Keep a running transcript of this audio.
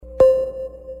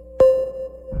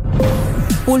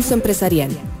Pulso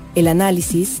Empresarial. El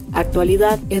análisis,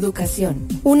 actualidad, educación.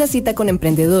 Una cita con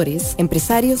emprendedores,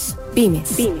 empresarios,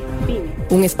 pymes.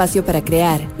 Un espacio para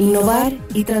crear, innovar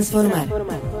y transformar.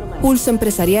 Pulso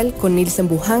Empresarial con Nilsen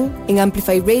Buján en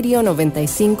Amplify Radio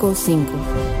 95.5.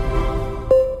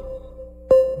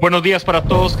 Buenos días para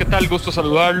todos, ¿qué tal? Gusto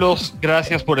saludarlos.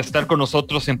 Gracias por estar con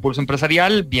nosotros en Pulso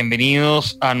Empresarial.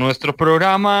 Bienvenidos a nuestro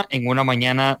programa en una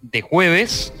mañana de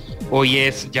jueves. Hoy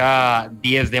es ya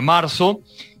 10 de marzo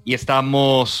y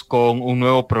estamos con un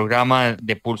nuevo programa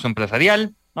de Pulso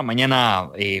Empresarial. Una mañana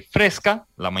fresca,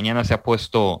 la mañana se ha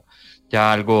puesto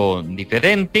ya algo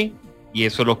diferente y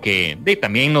eso es lo que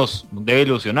también nos debe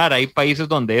ilusionar. Hay países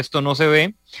donde esto no se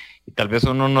ve y tal vez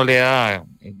uno no le da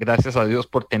gracias a Dios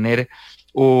por tener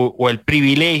o el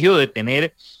privilegio de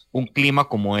tener un clima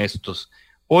como estos.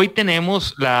 Hoy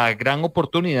tenemos la gran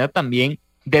oportunidad también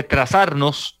de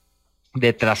trazarnos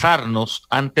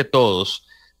ante todos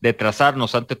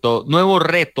nuevos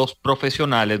retos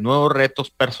profesionales, nuevos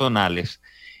retos personales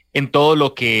en todo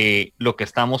lo que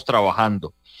estamos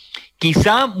trabajando.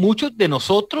 Quizá muchos de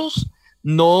nosotros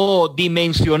no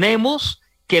dimensionemos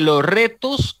que los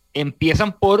retos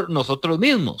empiezan por nosotros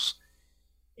mismos,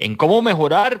 en cómo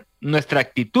mejorar nuestra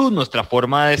actitud, nuestra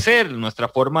forma de ser, nuestra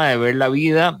forma de ver la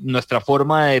vida, nuestra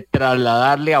forma de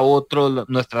trasladarle a otros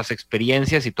nuestras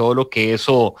experiencias y todo lo que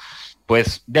eso,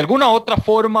 pues, de alguna u otra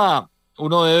forma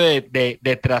uno debe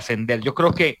de trascender. Yo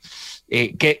creo que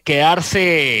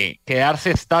quedarse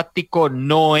estático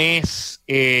no es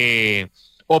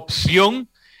opción,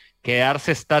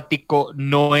 quedarse estático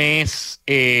no es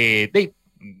de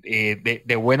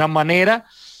buena manera.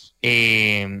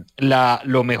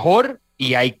 Lo mejor,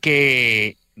 y hay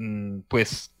que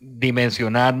pues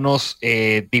dimensionarnos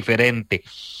diferente,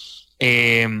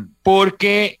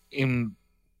 porque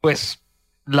pues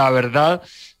la verdad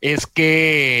es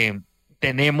que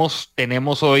tenemos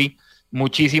hoy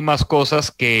muchísimas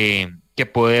cosas que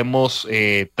podemos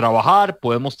trabajar,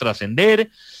 podemos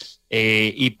trascender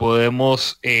y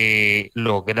podemos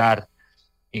lograr,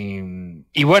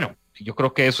 y bueno, yo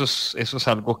creo que eso es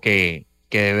algo que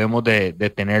debemos de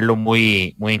tenerlo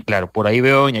muy, muy en claro. Por ahí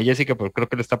veo a doña Jessica, pero creo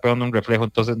que le está pegando un reflejo,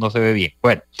 entonces no se ve bien.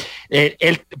 Bueno,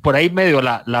 por ahí medio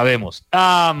la vemos.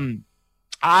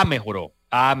 Mejoró.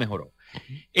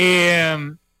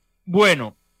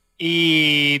 Bueno,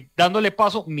 y dándole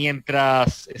paso,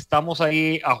 mientras estamos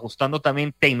ahí ajustando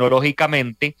también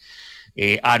tecnológicamente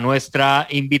a nuestra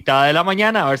invitada de la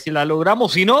mañana, a ver si la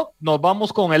logramos. Si no, nos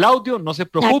vamos con el audio, no se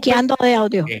preocupe. Aquí ando de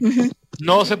audio.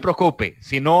 No se preocupe,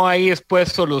 si no ahí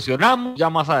después solucionamos, ya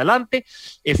más adelante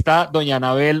está doña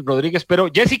Anabel Rodríguez. Pero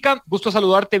Jessica, gusto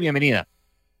saludarte, bienvenida.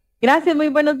 Gracias, muy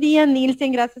buenos días,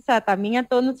 Nilsen, gracias también a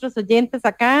todos nuestros oyentes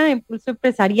acá en Pulso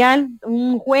Empresarial,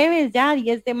 un jueves ya,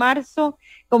 10 de marzo,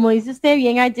 como dice usted,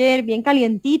 bien ayer, bien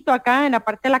calientito acá en la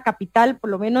parte de la capital, por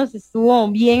lo menos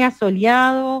estuvo bien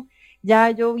asoleado,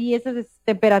 ya yo vi esas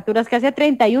temperaturas que hacía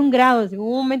 31 grados, en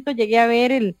un momento llegué a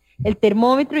ver el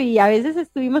termómetro y a veces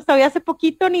estuvimos todavía hace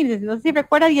poquito, no sé si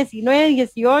recuerda, 19,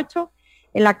 18,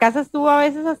 en la casa estuvo a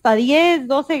veces hasta 10,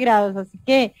 12 grados, así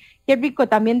que qué rico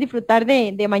también disfrutar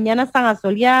de mañanas tan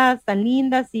asoleadas, tan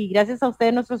lindas, y gracias a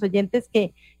ustedes, nuestros oyentes,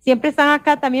 que siempre están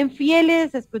acá también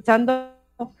fieles, escuchando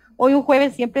hoy un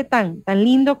jueves siempre tan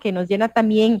lindo, que nos llena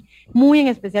también muy en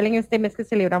especial en este mes que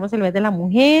celebramos el mes de la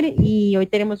mujer, y hoy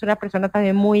tenemos una persona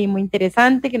también muy, muy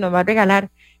interesante que nos va a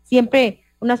regalar siempre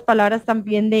unas palabras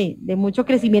también de mucho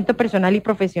crecimiento personal y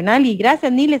profesional. Y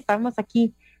gracias, Nil, estamos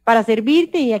aquí para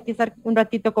servirte y aquí estar un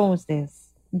ratito con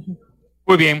ustedes.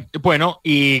 Muy bien, bueno,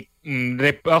 y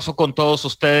repaso con todos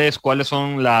ustedes cuáles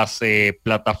son las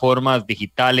plataformas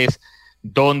digitales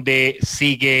donde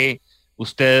sigue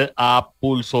usted a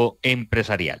Pulso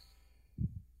Empresarial.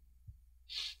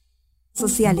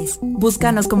 Sociales.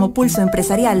 Búscanos como Pulso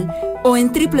Empresarial o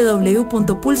en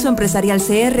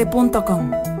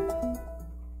www.pulsoempresarialcr.com.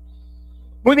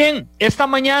 Muy bien, esta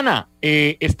mañana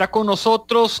está con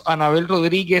nosotros Anabel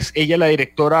Rodríguez, ella es la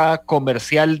directora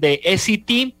comercial de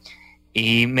SCT,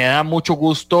 y me da mucho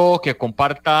gusto que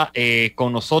comparta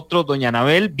con nosotros doña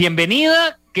Anabel.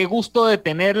 Bienvenida, qué gusto de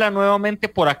tenerla nuevamente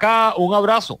por acá, un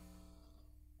abrazo.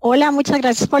 Hola, muchas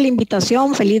gracias por la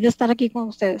invitación, feliz de estar aquí con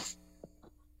ustedes.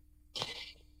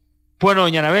 Bueno,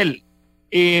 doña Anabel,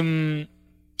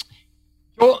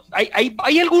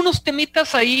 hay algunos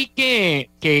temitas ahí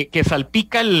que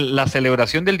salpican la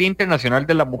celebración del Día Internacional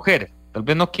de la Mujer. Tal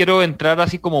vez no quiero entrar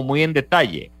así como muy en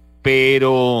detalle,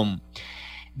 pero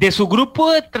de su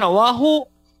grupo de trabajo,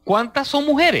 ¿cuántas son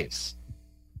mujeres?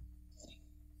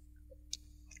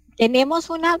 Tenemos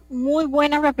una muy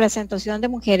buena representación de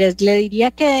mujeres. Le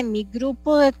diría que de mi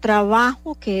grupo de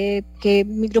trabajo, que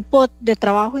mi grupo de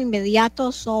trabajo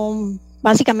inmediato son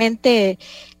básicamente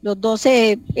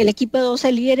el equipo de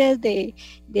 12 líderes de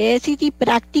SCD,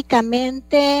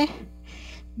 prácticamente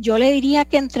yo le diría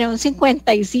que entre un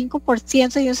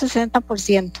 55% y un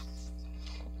 60%.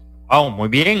 Wow, muy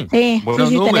bien. Sí, Buenos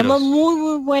sí, números. tenemos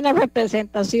muy buena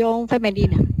representación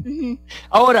femenina.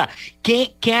 Ahora,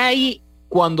 ¿qué hay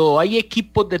cuando hay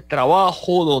equipos de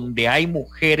trabajo donde hay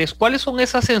mujeres? ¿Cuáles son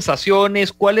esas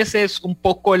sensaciones? ¿Cuáles es un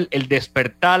poco el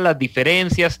despertar, las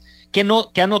diferencias? ¿Qué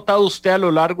ha notado usted a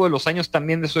lo largo de los años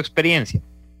también de su experiencia?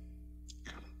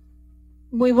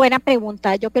 Muy buena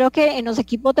pregunta. Yo creo que en los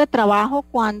equipos de trabajo,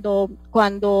 cuando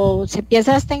se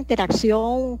empieza esta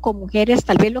interacción con mujeres,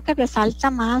 tal vez lo que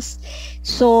resalta más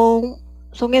son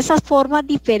esas formas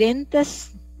diferentes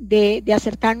de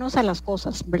acercarnos a las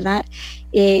cosas, ¿verdad?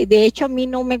 De hecho, a mí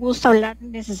no me gusta hablar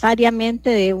necesariamente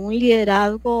de un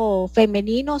liderazgo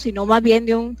femenino, sino más bien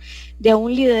de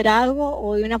un liderazgo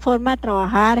o de una forma de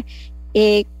trabajar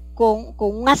con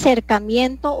un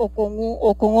acercamiento o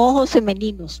con ojos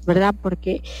femeninos, ¿verdad?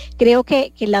 Porque creo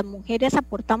que las mujeres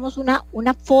aportamos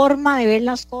una forma de ver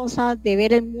las cosas, de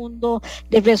ver el mundo,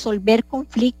 de resolver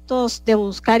conflictos, de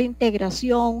buscar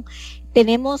integración.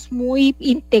 Tenemos muy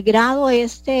integrado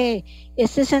este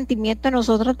sentimiento de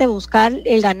nosotros de buscar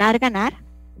el ganar,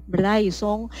 ¿verdad? Y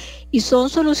son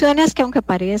soluciones que, aunque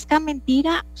parezca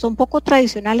mentira, son poco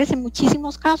tradicionales en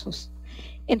muchísimos casos.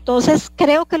 Entonces,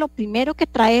 creo que lo primero que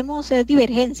traemos es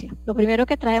divergencia, lo primero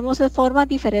que traemos es formas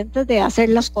diferentes de hacer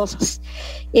las cosas.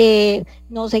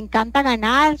 Nos encanta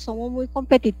ganar, somos muy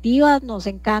competitivas, nos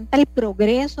encanta el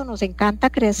progreso, nos encanta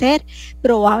crecer,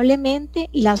 probablemente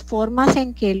las formas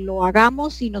en que lo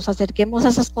hagamos y nos acerquemos a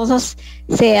esas cosas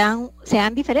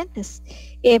sean diferentes,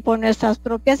 por nuestras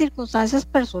propias circunstancias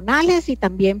personales y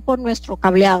también por nuestro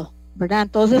cableado, ¿verdad?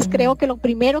 Entonces creo que lo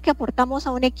primero que aportamos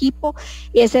a un equipo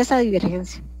es esa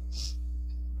divergencia.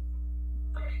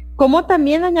 ¿Cómo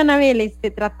también, doña Anabel,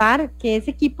 tratar que ese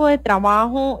equipo de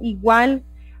trabajo igual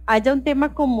haya un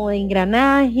tema como de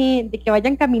engranaje, de que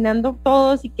vayan caminando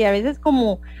todos y que a veces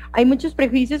como hay muchos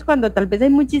prejuicios cuando tal vez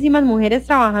hay muchísimas mujeres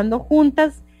trabajando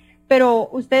juntas, pero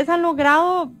ustedes han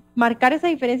logrado marcar esa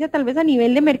diferencia tal vez a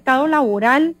nivel de mercado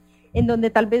laboral, en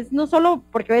donde tal vez no solo,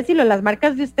 porque voy a decirlo, las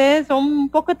marcas de ustedes son un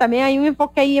poco también, hay un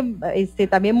enfoque ahí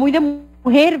también muy de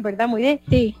mujer, ¿verdad? Muy de,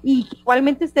 sí. Y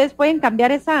igualmente ustedes pueden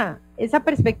cambiar esa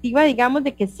perspectiva, digamos,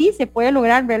 de que sí se puede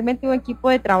lograr realmente un equipo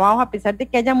de trabajo, a pesar de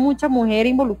que haya mucha mujer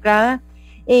involucrada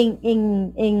en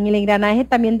el engranaje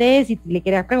también de éxito. Le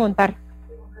quería preguntar.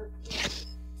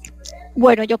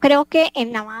 Bueno, yo creo que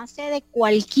en la base de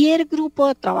cualquier grupo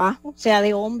de trabajo, sea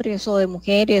de hombres o de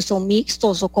mujeres o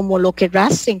mixtos o como lo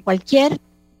querrás, en cualquier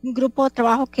grupo de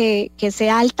trabajo que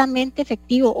sea altamente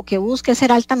efectivo o que busque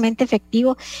ser altamente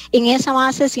efectivo, en esa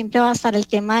base siempre va a estar el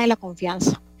tema de la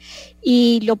confianza.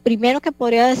 Y lo primero que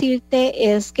podría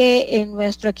decirte es que en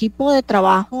nuestro equipo de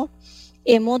trabajo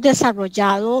hemos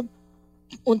desarrollado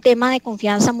un tema de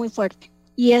confianza muy fuerte.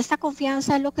 Y esta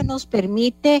confianza es lo que nos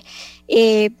permite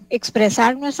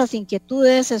expresar nuestras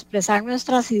inquietudes, expresar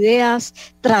nuestras ideas,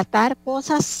 tratar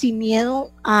cosas sin miedo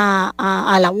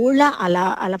a la burla, a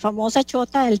la famosa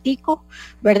chota del tico,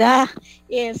 ¿verdad?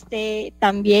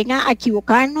 También a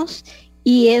equivocarnos,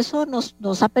 y eso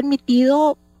nos ha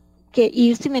permitido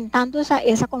ir cimentando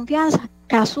esa confianza.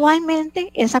 Casualmente,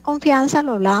 esa confianza,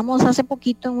 lo hablábamos hace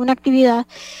poquito en una actividad,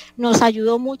 nos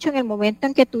ayudó mucho en el momento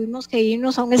en que tuvimos que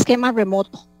irnos a un esquema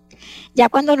remoto. Ya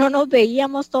cuando no nos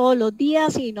veíamos todos los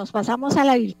días y nos pasamos a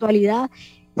la virtualidad,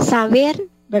 saber,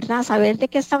 ¿verdad? Saber de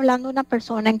qué está hablando una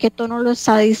persona, en qué tono lo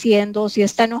está diciendo, si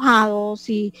está enojado,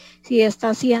 si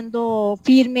está siendo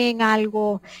firme en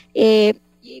algo,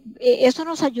 eso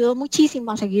nos ayudó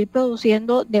muchísimo a seguir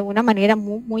produciendo de una manera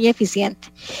muy eficiente.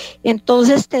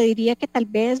 Entonces te diría que tal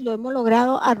vez lo hemos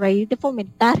logrado a raíz de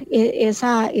fomentar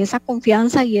esa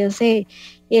confianza y ese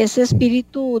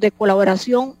espíritu de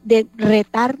colaboración, de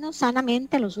retarnos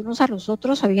sanamente los unos a los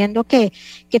otros, sabiendo que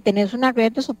tenés una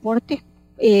red de soporte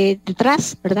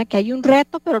detrás, ¿verdad? Que hay un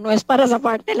reto, pero no es para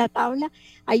zafarte de la tabla,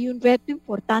 hay un reto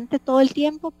importante todo el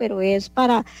tiempo, pero es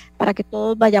para que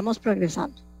todos vayamos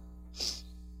progresando.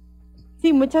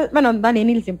 Sí, bueno, Dani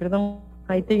Nielsen, perdón,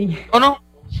 ahí te vi. No,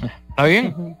 está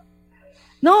bien.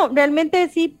 No, realmente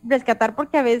sí, rescatar,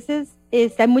 porque a veces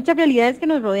hay muchas realidades que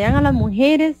nos rodean a las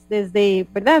mujeres, desde,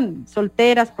 ¿verdad?,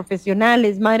 solteras,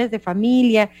 profesionales, madres de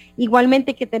familia,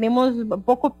 igualmente que tenemos un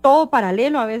poco todo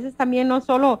paralelo, a veces también no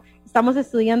solo estamos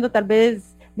estudiando tal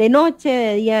vez de noche,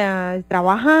 de día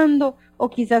trabajando, o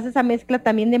quizás esa mezcla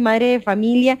también de madre de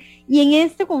familia. Y en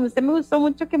esto, como usted me gustó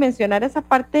mucho que mencionara esa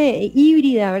parte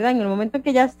híbrida, ¿verdad? En el momento en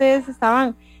que ya ustedes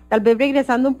estaban tal vez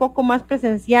regresando un poco más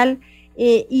presencial,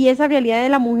 y esa realidad de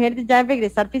la mujer ya de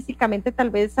regresar físicamente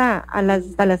tal vez a las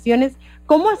instalaciones,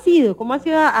 ¿cómo ha sido? ¿Cómo ha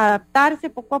sido adaptarse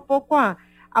poco a poco a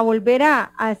volver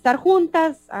a estar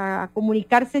juntas, a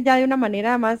comunicarse ya de una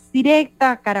manera más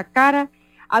directa, cara a cara?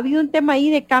 ¿Ha habido un tema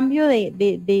ahí de cambio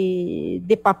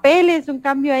de papeles, un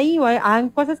cambio ahí, o han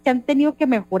cosas que han tenido que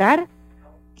mejorar?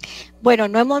 Bueno,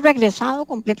 no hemos regresado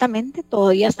completamente,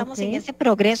 todavía estamos en ese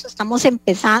progreso, estamos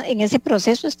empezando, en ese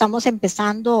proceso estamos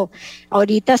empezando,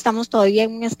 ahorita estamos todavía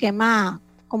en un esquema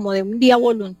como de un día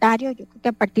voluntario. Yo creo que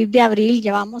a partir de abril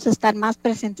ya vamos a estar más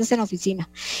presentes en oficina.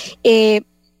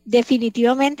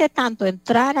 Definitivamente, tanto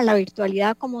entrar a la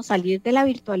virtualidad como salir de la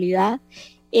virtualidad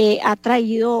ha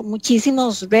traído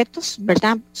muchísimos retos,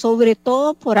 ¿verdad? Sobre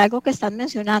todo por algo que están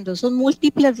mencionando, esos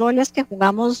múltiples roles que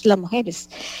jugamos las mujeres.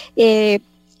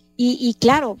 Y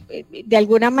claro, de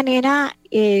alguna manera,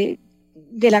 de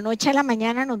la noche a la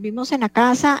mañana nos vimos en la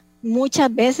casa,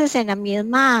 muchas veces en la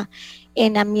misma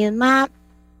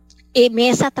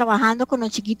mesa, trabajando con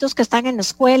los chiquitos que están en la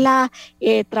escuela,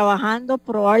 trabajando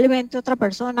probablemente otra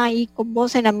persona ahí con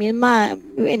vos en la misma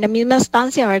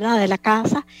estancia, ¿verdad?, de la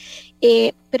casa.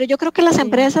 Pero yo creo que las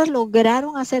empresas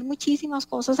lograron hacer muchísimas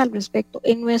cosas al respecto.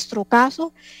 En nuestro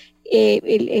caso,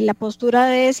 la postura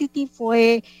de City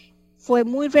fue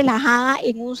muy relajada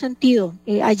en un sentido.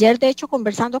 Ayer, de hecho,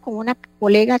 conversando con una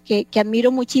colega que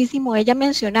admiro muchísimo, ella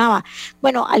mencionaba,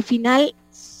 bueno, al final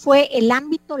fue el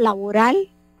ámbito laboral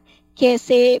que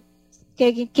se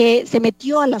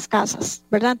metió a las casas,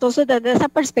 ¿verdad? Entonces, desde esa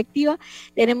perspectiva,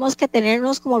 tenemos que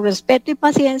tenernos como respeto y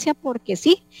paciencia, porque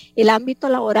sí, el ámbito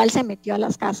laboral se metió a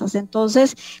las casas.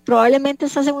 Entonces, probablemente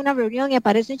estás en una reunión y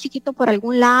aparece un chiquito por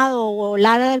algún lado, o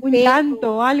lara del un perro,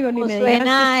 llanto o algo, ni o me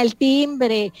suena digas. el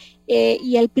timbre,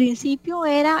 y al principio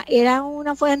era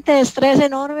una fuente de estrés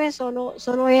enorme,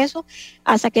 solo eso,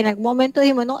 hasta que en algún momento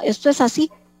dijimos, no, esto es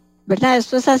así, ¿verdad?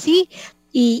 Esto es así.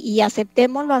 Y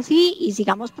aceptémoslo así y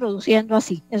sigamos produciendo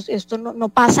así. Esto no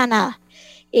pasa nada.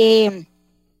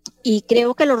 Y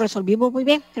creo que lo resolvimos muy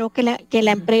bien. Creo que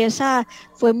la empresa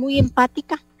fue muy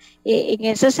empática en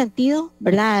ese sentido,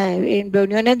 ¿verdad? En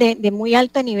reuniones de muy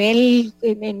alto nivel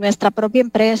en nuestra propia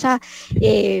empresa,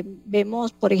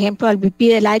 vemos, por ejemplo, al VP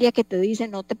del área que te dice,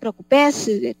 no te preocupes,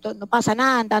 no pasa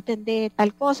nada, anda a atender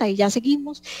tal cosa, y ya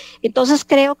seguimos. Entonces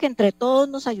creo que entre todos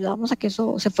nos ayudamos a que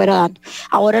eso se fuera dando.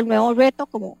 Ahora el nuevo reto,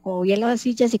 como bien lo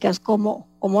decís, Jessica, es cómo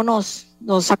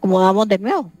nos acomodamos de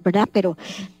nuevo, ¿verdad?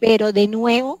 Pero de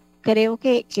nuevo, creo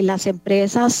que las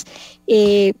empresas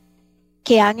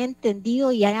que han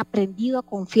entendido y han aprendido a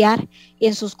confiar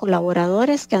en sus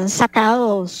colaboradores, que han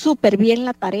sacado súper bien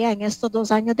la tarea en estos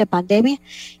 2 años de pandemia,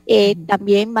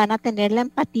 también van a tener la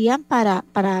empatía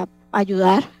para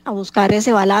ayudar a buscar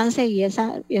ese balance y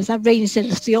esa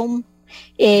reinserción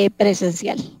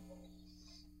presencial.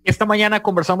 Esta mañana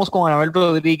conversamos con Anabel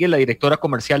Rodríguez, la directora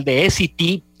comercial de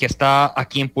SCT, que está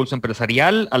aquí en Pulso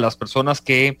Empresarial. A las personas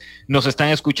que nos están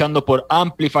escuchando por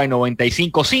Amplify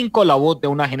 95.5, la voz de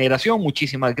una generación,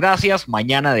 muchísimas gracias.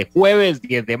 Mañana de jueves,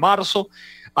 10 de marzo.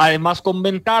 Además,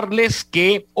 comentarles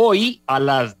que hoy a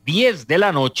las 10 de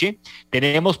la noche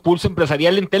tenemos Pulso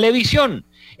Empresarial en televisión,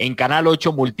 en Canal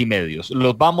 8 Multimedios.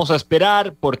 Los vamos a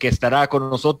esperar porque estará con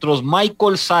nosotros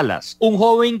Michael Salas, un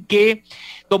joven que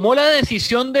tomó la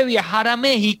decisión de viajar a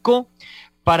México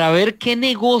para ver qué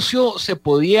negocio se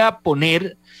podía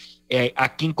poner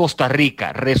aquí en Costa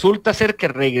Rica. Resulta ser que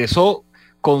regresó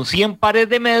con 100 pares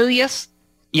de medias,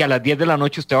 y a las 10 de la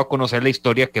noche usted va a conocer la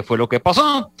historia, qué fue lo que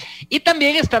pasó. Y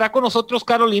también estará con nosotros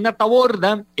Carolina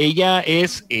Taborda. Ella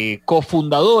es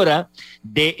cofundadora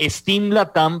de Steam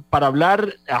Latam, para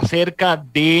hablar acerca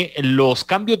de los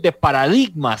cambios de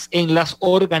paradigmas en las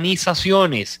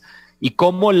organizaciones y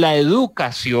cómo la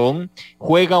educación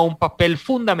juega un papel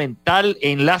fundamental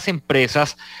en las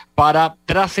empresas para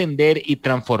trascender y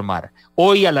transformar.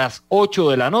 Hoy a las 8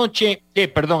 de la noche,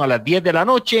 a las 10 de la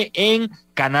noche en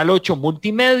Canal 8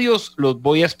 Multimedios, los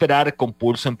voy a esperar con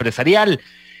Pulso Empresarial,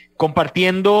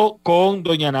 compartiendo con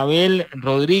doña Anabel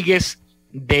Rodríguez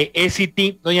de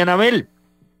SCT. Doña Anabel,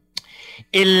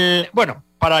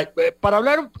 para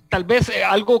hablar tal vez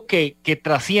algo que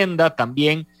trascienda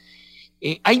también,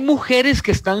 hay mujeres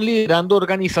que están liderando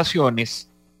organizaciones,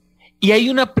 y hay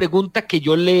una pregunta que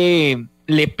yo le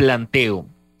planteo.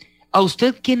 ¿A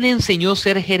usted quién le enseñó a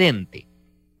ser gerente?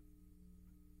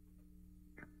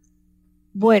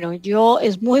 Bueno,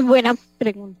 es muy buena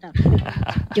pregunta.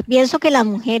 Yo pienso que las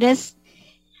mujeres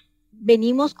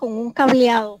venimos con un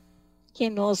cableado que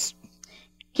nos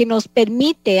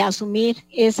permite asumir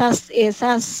esas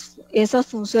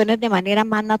funciones de manera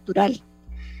más natural.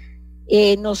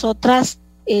 Nosotras,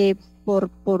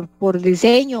 por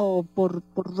diseño, por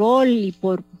rol y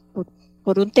por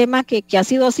un tema que ha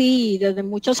sido así desde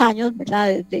muchos años,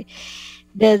 ¿verdad?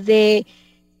 Desde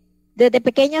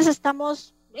pequeñas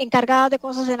estamos encargadas de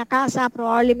cosas en la casa,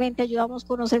 probablemente ayudamos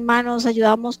con los hermanos,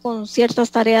 ayudamos con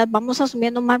ciertas tareas, vamos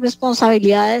asumiendo más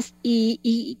responsabilidades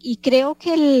y creo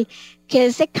que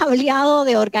ese cableado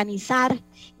de organizar,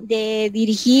 de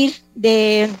dirigir,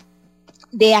 de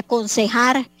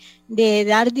aconsejar, de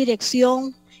dar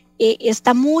dirección,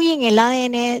 está muy en el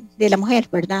ADN de la mujer,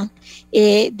 ¿verdad?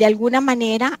 De alguna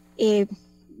manera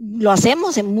lo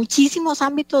hacemos en muchísimos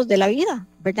ámbitos de la vida,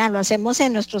 ¿verdad? Lo hacemos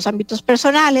en nuestros ámbitos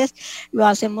personales, lo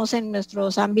hacemos en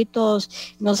nuestros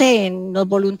ámbitos, no sé, en los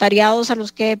voluntariados a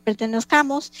los que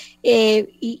pertenezcamos,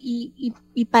 y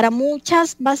para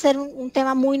muchas va a ser un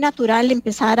tema muy natural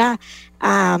empezar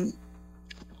a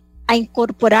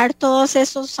incorporar todos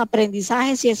esos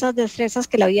aprendizajes y esas destrezas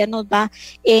que la vida nos da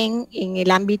en el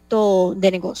ámbito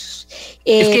de negocios.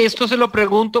 Es que esto se lo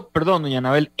pregunto, perdón, doña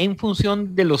Anabel, en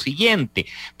función de lo siguiente,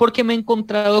 porque me he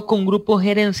encontrado con grupos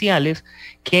gerenciales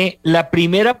que la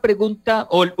primera pregunta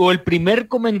o el primer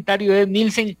comentario es: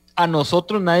 Nielsen, a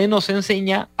nosotros nadie nos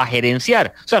enseña a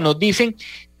gerenciar. O sea, nos dicen,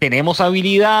 tenemos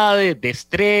habilidades,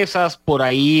 destrezas, por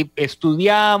ahí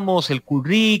estudiamos el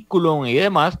currículum y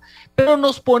demás, pero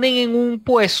nos ponen en un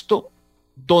puesto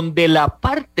donde la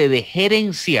parte de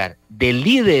gerenciar, de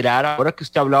liderar, ahora que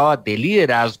usted hablaba de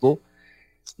liderazgo,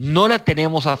 no la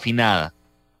tenemos afinada.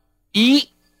 Y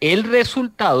el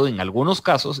resultado, en algunos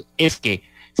casos, es que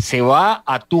se va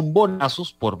a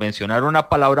tumbonazos, por mencionar una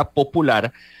palabra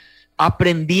popular,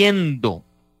 aprendiendo.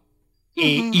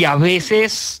 Y a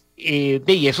veces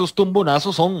de esos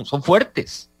tumbonazos son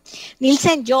fuertes.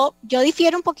 Nielsen, yo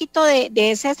difiero un poquito de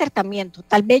ese acercamiento.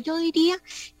 Tal vez yo diría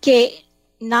que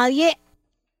no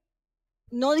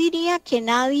diría que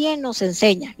nadie nos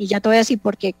enseña, y ya te voy a decir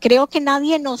porque creo que no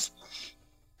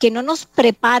nos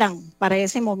preparan para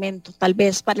ese momento, tal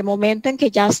vez para el momento en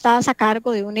que ya estás a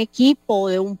cargo de un equipo,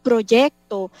 de un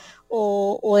proyecto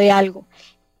o de algo.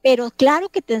 Pero claro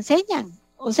que te enseñan.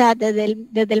 O sea,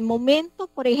 desde el momento,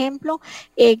 por ejemplo,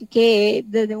 en que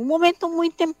desde un momento muy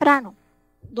temprano,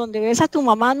 donde ves a tu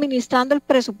mamá administrando el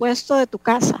presupuesto de tu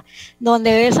casa,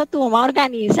 donde ves a tu mamá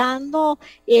organizando,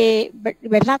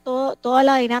 ¿verdad? Toda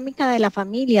la dinámica de la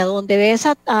familia, donde ves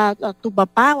a tu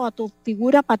papá o a tu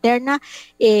figura paterna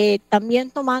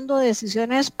también tomando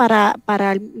decisiones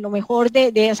para lo mejor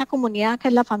de esa comunidad que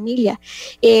es la familia.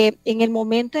 En el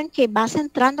momento en que vas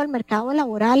entrando al mercado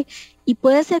laboral, y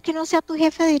puede ser que no sea tu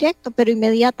jefe directo, pero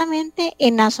inmediatamente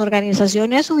en las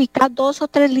organizaciones ubicas 2 o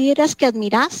 3 líderes que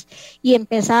admirás y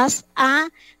empezás a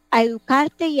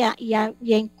educarte y a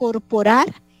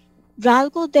incorporar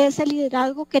rasgos de ese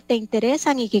liderazgo que te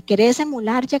interesan y que querés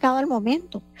emular llegado el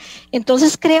momento.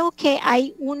 Entonces creo que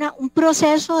hay un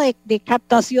proceso de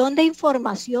captación de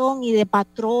información y de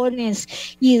patrones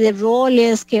y de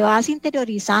roles que vas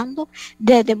interiorizando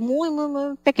desde muy, muy,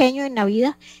 muy pequeño en la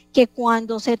vida, que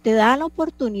cuando se te da la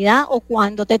oportunidad o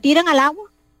cuando te tiran al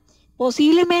agua,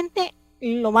 posiblemente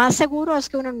lo más seguro es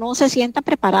que uno no se sienta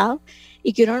preparado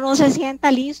y que uno no se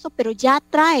sienta listo, pero ya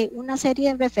trae una serie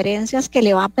de referencias que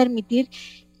le va a permitir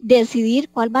decidir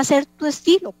cuál va a ser tu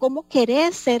estilo, cómo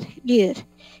querés ser líder,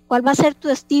 cuál va a ser tu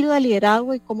estilo de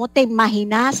liderazgo y cómo te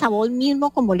imaginas a vos mismo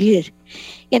como líder.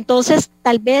 Entonces,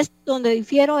 tal vez donde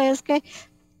difiero es que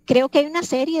creo que hay una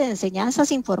serie de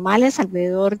enseñanzas informales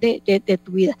alrededor de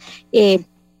tu vida.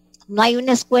 No hay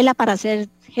una escuela para ser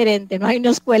gerente, no hay una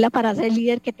escuela para ser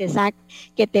líder que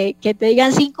te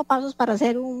digan 5 pasos para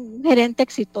ser un gerente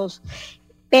exitoso.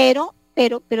 Pero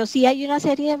sí hay una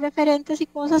serie de referentes y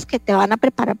cosas que te van a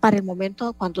preparar para el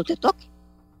momento cuando te toque.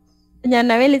 Doña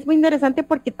Anabel, es muy interesante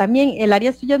porque también el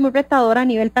área suya es muy retadora a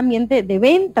nivel también de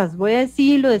ventas, voy a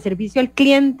decirlo, de servicio al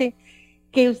cliente,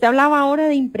 que usted hablaba ahora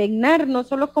de impregnar, no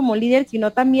solo como líder,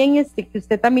 sino también que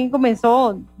usted también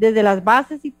comenzó desde las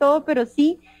bases y todo, pero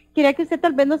sí quería que usted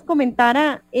tal vez nos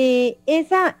comentara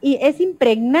es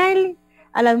impregnar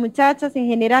a las muchachas en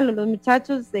general, a los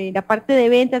muchachos de la parte de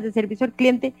ventas, de servicio al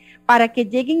cliente, para que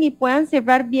lleguen y puedan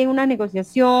cerrar bien una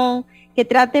negociación, que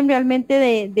traten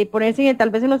realmente de ponerse tal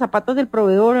vez en los zapatos del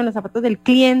proveedor, en los zapatos del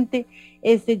cliente,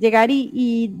 llegar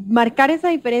y marcar esa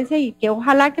diferencia y que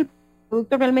ojalá que el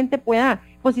producto realmente pueda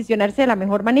posicionarse de la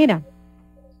mejor manera.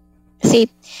 Sí,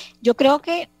 yo creo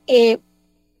que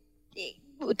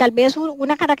tal vez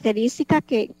una característica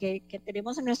que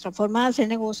tenemos en nuestra forma de hacer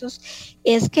negocios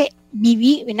es que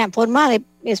en la forma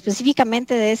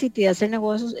específicamente de éxito y de hacer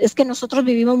negocios, es que nosotros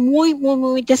vivimos muy, muy,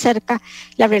 muy de cerca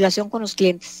la relación con los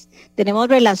clientes. Tenemos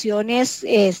relaciones,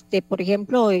 por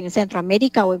ejemplo, en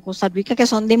Centroamérica o en Costa Rica que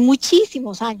son de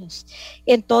muchísimos años.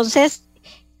 Entonces,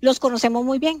 los conocemos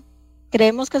muy bien.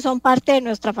 Creemos que son parte de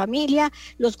nuestra familia,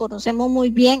 los conocemos muy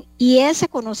bien y ese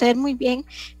conocer muy bien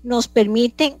nos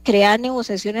permite crear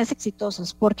negociaciones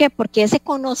exitosas. ¿Por qué? Porque ese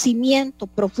conocimiento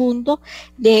profundo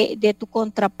de tu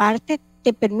contraparte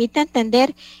te permite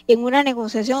entender en una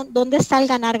negociación dónde está el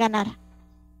ganar-ganar.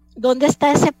 ¿Dónde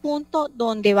está ese punto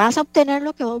donde vas a obtener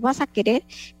lo que vos vas a querer,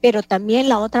 pero también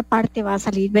la otra parte va a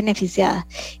salir beneficiada?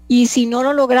 Y si no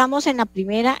lo logramos en la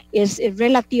primera, es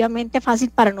relativamente fácil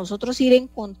para nosotros ir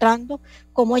encontrando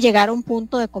cómo llegar a un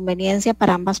punto de conveniencia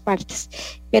para ambas partes.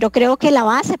 Pero creo que la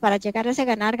base para llegar a ese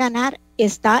ganar-ganar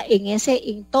está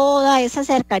en toda esa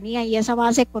cercanía y esa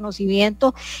base de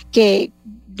conocimiento que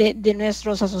de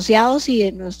nuestros asociados y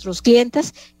de nuestros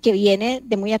clientes que viene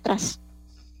de muy atrás.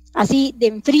 Así, de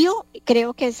en frío,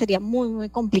 creo que sería muy, muy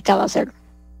complicado hacerlo.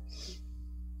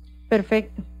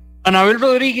 Perfecto. Anabel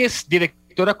Rodríguez,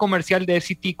 directora comercial de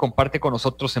City, comparte con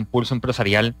nosotros en Pulso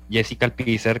Empresarial. Jessica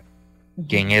Alpícer,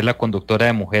 quien es la conductora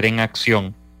de Mujer en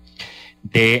Acción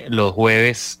de los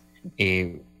jueves,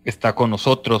 está con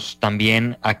nosotros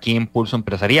también aquí en Pulso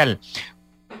Empresarial.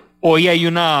 Hoy hay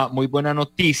una muy buena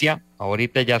noticia,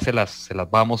 ahorita ya se las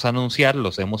vamos a anunciar,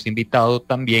 los hemos invitado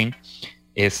también,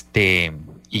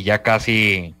 y ya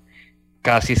casi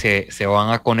se van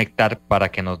a conectar para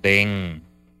que nos den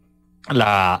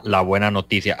la buena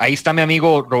noticia. Ahí está mi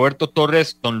amigo Roberto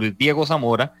Torres, don Luis Diego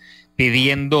Zamora,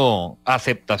 pidiendo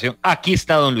aceptación. Aquí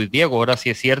está don Luis Diego, ahora sí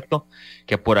es cierto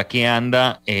que por aquí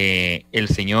anda el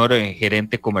señor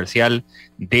gerente comercial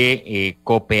de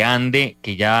Copeande,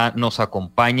 que ya nos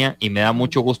acompaña y me da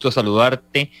mucho gusto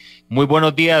saludarte. Muy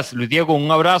buenos días, Luis Diego, un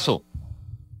abrazo.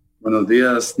 Buenos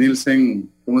días, Nielsen,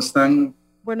 ¿cómo están?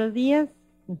 Buenos días.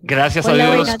 Gracias a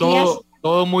Dios,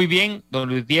 todo muy bien, don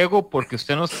Luis Diego, porque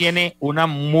usted nos tiene una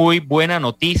muy buena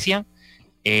noticia.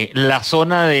 La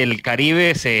zona del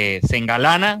Caribe se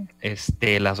engalana,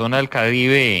 la zona del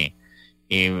Caribe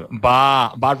va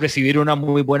a recibir una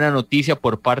muy buena noticia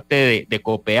por parte de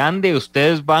Copeande.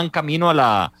 Ustedes van camino a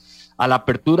la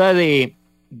apertura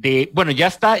bueno,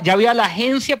 ya había la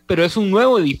agencia, pero es un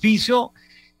nuevo edificio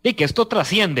de que esto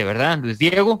trasciende, ¿verdad, Luis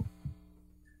Diego?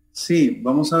 Sí,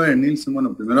 vamos a ver, Nilson.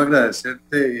 Bueno, primero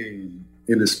agradecerte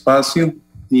el espacio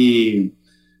y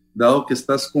dado que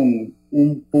estás con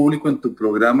un público en tu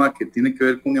programa que tiene que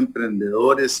ver con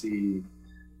emprendedores y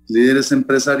líderes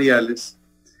empresariales,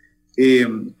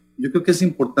 yo creo que es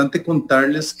importante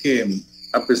contarles que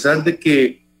a pesar de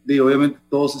que obviamente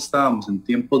todos estábamos en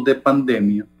tiempos de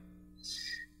pandemia,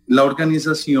 la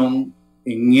organización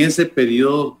en ese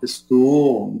periodo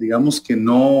estuvo, digamos que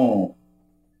no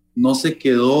se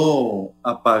quedó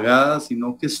apagada,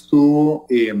 sino que estuvo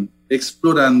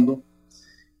explorando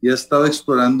y ha estado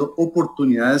explorando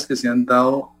oportunidades que se han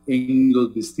dado en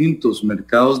los distintos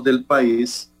mercados del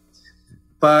país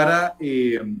para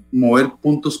mover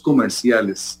puntos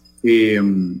comerciales.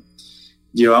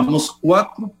 Llevamos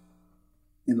 4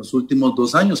 en los últimos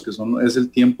 2 años, que es el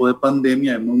tiempo de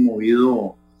pandemia. Hemos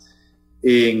movido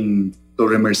en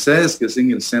Torre Mercedes, que es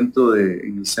en el centro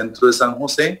de San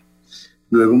José.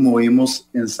 Luego movimos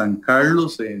en San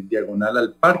Carlos, en diagonal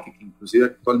al parque, que inclusive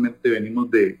actualmente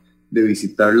venimos de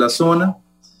visitar la zona.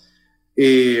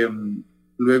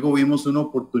 Luego vimos una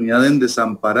oportunidad en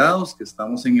Desamparados, que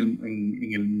estamos en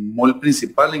el mall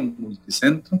principal, en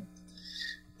Multicentro.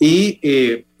 Y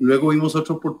luego vimos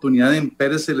otra oportunidad en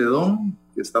Pérez Celedón,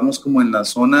 que estamos como en la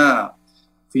zona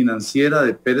financiera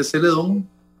de Pérez Celedón,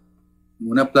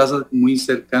 una plaza muy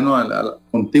cercano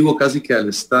contigo casi que al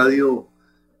estadio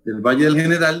del Valle del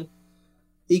General.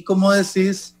 Y como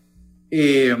decís,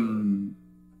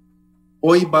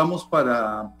 hoy vamos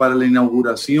para la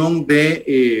inauguración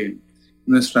de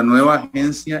nuestra nueva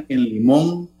agencia en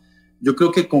Limón. Yo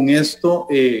creo que con esto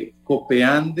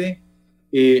Copeande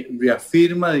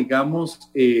reafirma, digamos,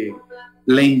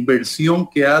 la inversión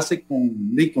que hace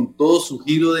con todo su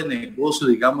giro de negocio,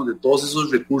 digamos, de todos esos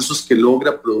recursos que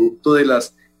logra producto de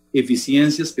las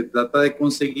eficiencias que trata de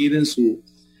conseguir en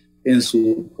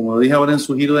su, como dije ahora, en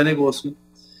su giro de negocio,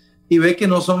 y ve que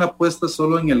no son apuestas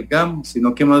solo en el GAM,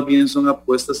 sino que más bien son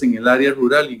apuestas en el área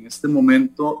rural. Y en este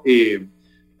momento,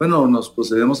 bueno, nos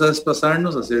procedemos a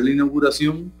desplazarnos a hacer la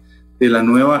inauguración de la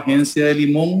nueva agencia de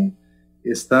Limón.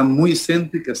 Está muy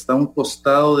céntrica, está a un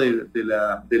costado de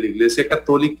la Iglesia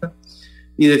Católica,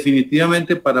 y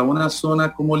definitivamente para una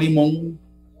zona como Limón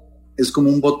es como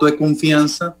un voto de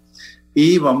confianza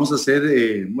y vamos a hacer,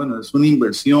 es una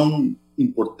inversión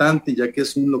importante, ya que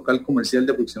es un local comercial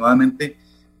de aproximadamente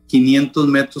 500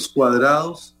 metros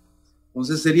cuadrados.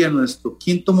 Entonces sería nuestro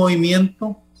quinto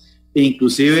movimiento, e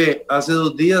inclusive hace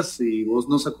 2 días, si vos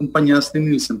nos acompañaste,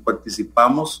 Nilsen,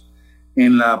 participamos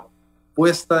en la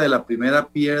puesta de la primera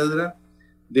piedra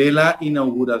de la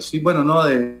inauguración,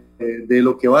 de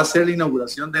lo que va a ser la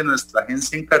inauguración de nuestra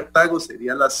agencia en Cartago.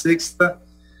 Sería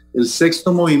el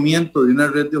sexto movimiento de una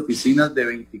red de oficinas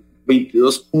de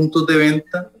 22 puntos de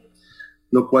venta,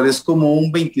 lo cual es como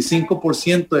un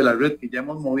 25% de la red que ya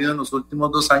hemos movido en los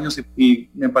últimos 2 años, y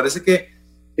me parece que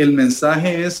el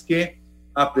mensaje es que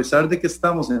a pesar de que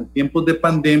estamos en tiempos de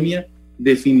pandemia,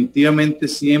 definitivamente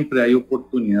siempre hay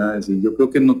oportunidades, y yo creo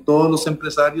que no todos los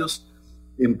empresarios,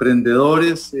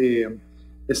 emprendedores,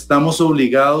 estamos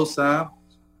obligados a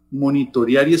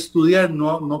monitorear y estudiar,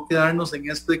 no quedarnos en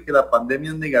esto de que la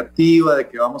pandemia es negativa, de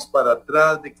que vamos para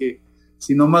atrás,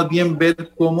 sino más bien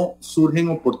ver cómo surgen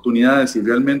oportunidades. Y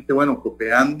realmente,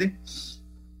 Copeande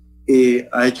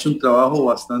ha hecho un trabajo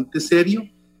bastante serio,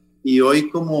 y hoy,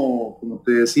 como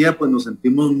te decía, pues nos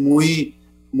sentimos muy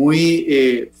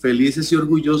felices y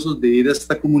orgullosos de ir a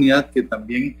esta comunidad que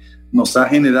también nos ha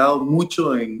generado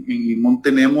mucho. En Limón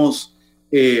tenemos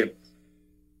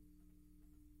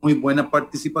muy buena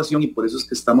participación, y por eso es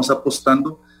que estamos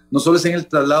apostando, no solo es en el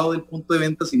traslado del punto de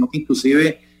venta, sino que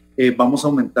inclusive vamos a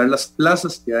aumentar las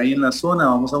plazas que hay en la zona,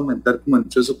 vamos a aumentar como en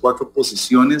 3 o 4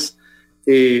 posiciones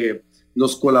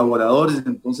los colaboradores.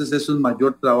 Entonces eso es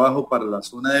mayor trabajo para la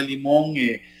zona de Limón.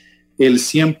 El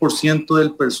 100%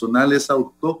 del personal es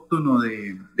autóctono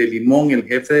de Limón, el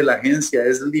jefe de la agencia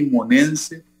es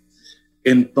limonense.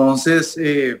 Entonces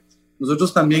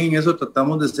nosotros también en eso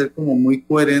tratamos de ser como muy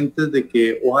coherentes, de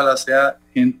que ojalá sea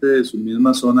gente de su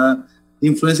misma zona de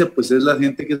influencia, pues es la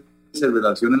gente que se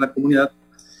relaciona en la comunidad.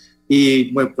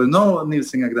 Y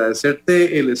Nilsen,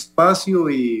 agradecerte el espacio,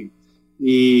 y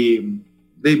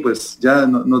pues ya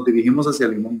nos dirigimos hacia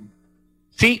Limón.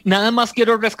 Sí, nada más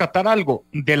quiero rescatar algo.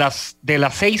 De las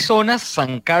 6 zonas,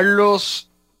 San Carlos,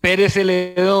 Pérez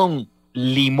Celedón,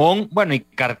 Limón, y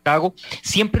Cartago,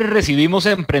 siempre recibimos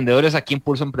emprendedores aquí en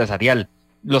Pulso Empresarial.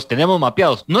 Los tenemos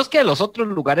mapeados. No es que de los otros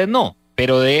lugares no,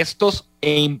 pero de estos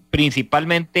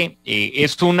principalmente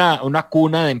es una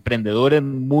cuna de emprendedores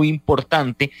muy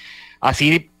importante.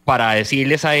 Así, para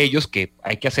decirles a ellos que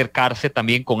hay que acercarse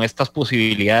también con estas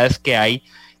posibilidades que hay,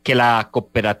 que la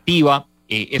cooperativa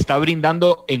está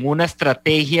brindando en una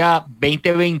estrategia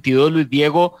 2022, Luis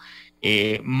Diego,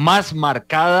 más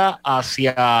marcada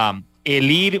hacia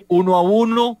el ir uno a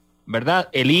uno, ¿verdad?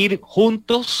 El ir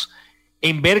juntos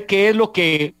en ver qué es lo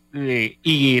que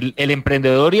y el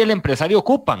emprendedor y el empresario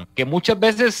ocupan, que muchas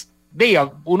veces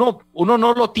uno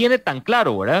no lo tiene tan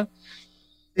claro, ¿verdad?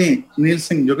 Sí,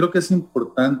 Nilsen, yo creo que es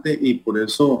importante, y por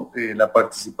eso la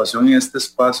participación en este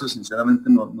espacio sinceramente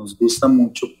nos gusta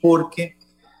mucho, porque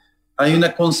hay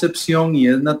una concepción, y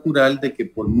es natural, de que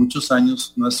por muchos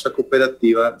años nuestra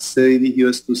cooperativa se dirigió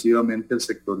exclusivamente al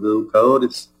sector de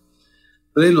educadores.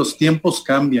 Pero los tiempos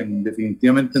cambian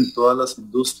definitivamente en todas las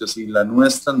industrias, y la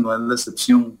nuestra no es la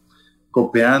excepción.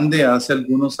 Copeande hace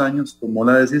algunos años tomó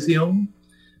la decisión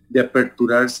de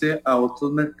aperturarse a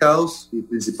otros mercados, y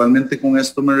principalmente con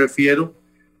esto me refiero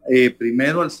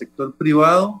primero al sector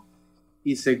privado,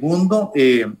 y segundo,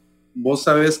 vos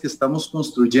sabés que estamos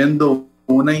construyendo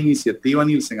una iniciativa,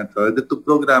 Nilsen, a través de tu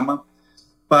programa,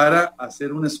 para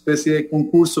hacer una especie de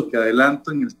concurso que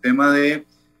adelanto en el tema de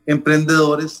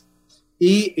emprendedores.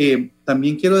 Y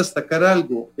también quiero destacar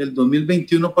algo: el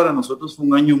 2021 para nosotros fue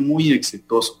un año muy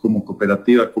exitoso como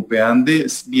cooperativa. Copeande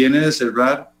viene de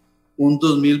cerrar un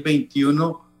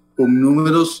 2021 con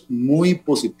números muy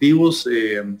positivos.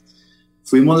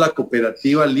 Fuimos la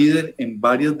cooperativa líder en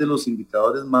varios de los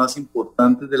indicadores más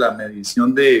importantes de la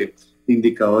medición de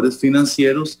indicadores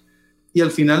financieros, y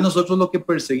al final nosotros lo que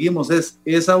perseguimos es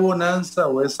esa bonanza,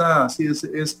 o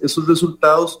esos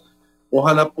resultados,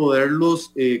 ojalá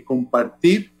poderlos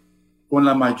compartir con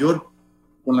la mayor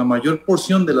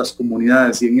porción de las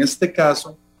comunidades. Y en este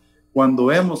caso, cuando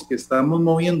vemos que estamos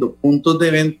moviendo puntos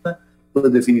de venta,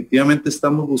 pues definitivamente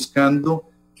estamos buscando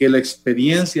que la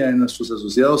experiencia de nuestros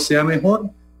asociados sea mejor.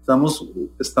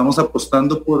 Estamos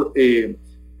apostando por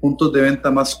puntos de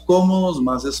venta más cómodos,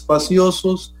 más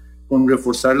espaciosos, con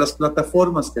reforzar las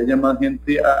plataformas, que haya más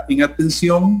gente en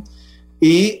atención.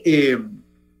 Y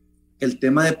el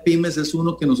tema de pymes es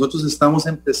uno que nosotros estamos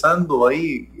empezando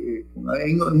ahí,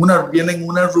 viene en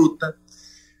una ruta,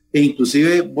 e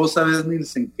inclusive vos sabés,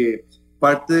 Nilsen, que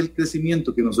parte del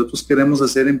crecimiento que nosotros queremos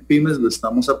hacer en pymes lo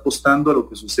estamos apostando a lo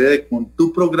que sucede con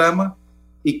tu programa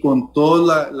y con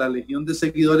toda la legión de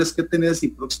seguidores que tenés, y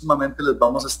próximamente les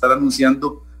vamos a estar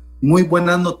anunciando muy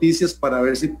buenas noticias para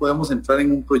ver si podemos entrar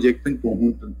en un proyecto en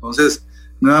conjunto. Entonces,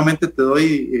 nuevamente te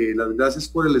doy las gracias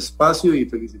por el espacio y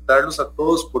felicitarlos a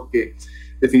todos, porque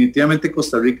definitivamente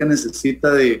Costa Rica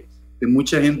necesita de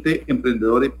mucha gente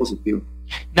emprendedora y positiva.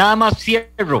 Nada más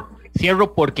cierro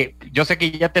porque yo sé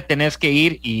que ya te tenés que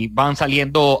ir y van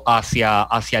saliendo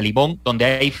hacia Limón, donde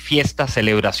hay fiesta,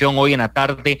 celebración hoy en la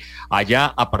tarde, allá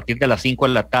a partir de las 5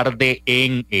 de la tarde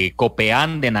en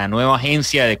Copeande, en la nueva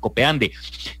agencia de Copeande.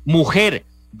 Mujer,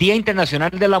 Día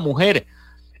Internacional de la Mujer,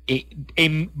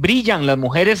 brillan las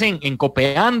mujeres en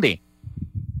Copeande.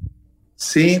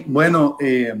 Sí, bueno,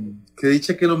 que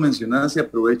dicha que lo mencionas, y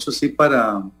aprovecho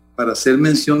para hacer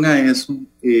mención a eso.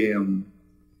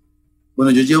 Bueno,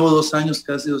 yo llevo 2 años,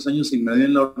 casi 2 años y medio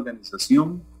en la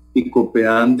organización, y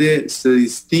Copeande se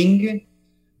distingue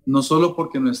no solo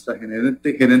porque nuestra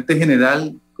gerente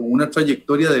general, con una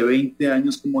trayectoria de 20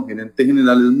 años como gerente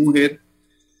general, es mujer,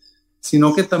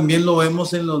 sino que también lo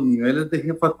vemos en los niveles de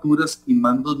jefaturas y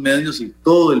mandos medios y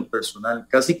todo el personal.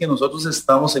 Casi que nosotros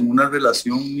estamos en una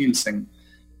relación, Nielsen,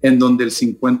 en donde el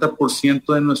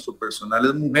 50% de nuestro personal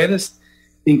es mujeres.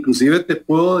 Inclusive te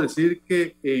puedo decir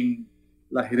que en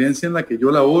la gerencia en la que yo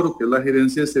laboro, que es la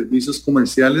gerencia de servicios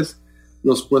comerciales,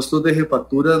 los puestos de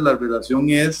jefaturas, la relación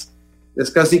es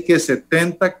casi que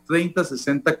 70, 30,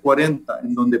 60, 40,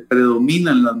 en donde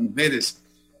predominan las mujeres.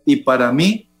 Y para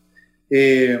mí,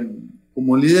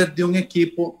 como líder de un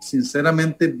equipo,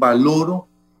 sinceramente valoro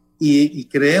y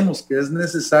creemos que es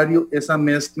necesario esa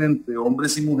mezcla entre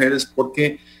hombres y mujeres,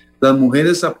 porque las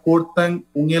mujeres aportan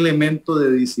un elemento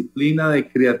de disciplina, de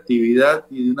creatividad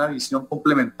y de una visión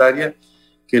complementaria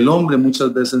que el hombre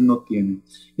muchas veces no tiene.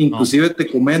 Inclusive te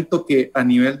comento que a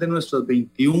nivel de nuestras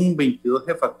 21, 22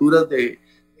 jefaturas de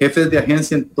jefes de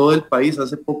agencia en todo el país,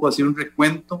 hace poco hacía un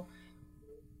recuento,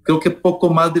 creo que poco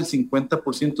más del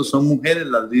 50% son mujeres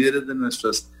las líderes de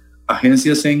nuestras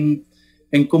agencias en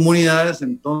comunidades.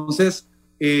 Entonces,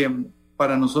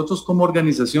 para nosotros como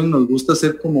organización nos gusta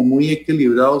ser como muy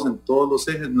equilibrados en todos los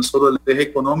ejes, no solo el eje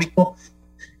económico,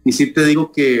 y sí te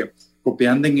digo que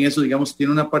Copeande en eso, digamos,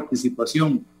 tiene una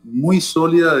participación muy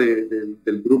sólida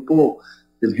del grupo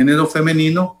del género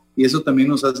femenino, y eso también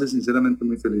nos hace sinceramente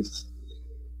muy felices.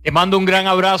 Te mando un gran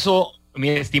abrazo, mi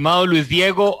estimado Luis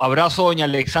Diego, abrazo doña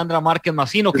Alexandra Márquez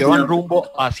Macino, que van rumbo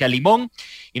hacia Limón,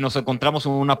 y nos encontramos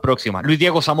en una próxima. Luis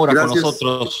Diego Zamora con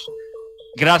nosotros.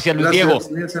 Gracias, Luis Diego.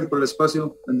 Gracias por el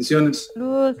espacio. Bendiciones.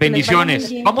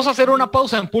 Bendiciones. Vamos a hacer una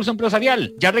pausa en Pulso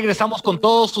Empresarial. Ya regresamos con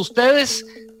todos ustedes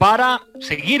para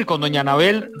seguir con doña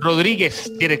Anabel Rodríguez,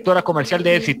 directora comercial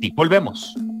de Essity.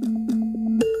 Volvemos.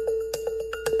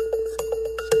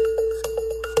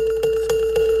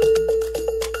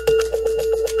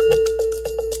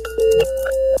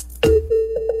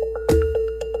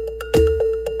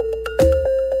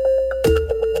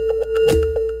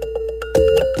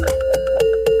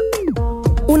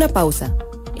 Una pausa.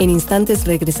 En instantes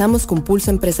regresamos con Pulso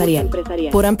Empresarial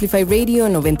por Amplify Radio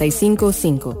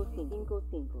 95.5.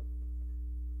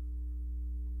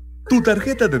 Tu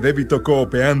tarjeta de débito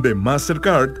Coopeande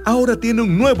Mastercard ahora tiene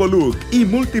un nuevo look y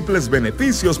múltiples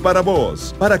beneficios para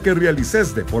vos, para que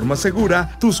realices de forma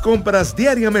segura tus compras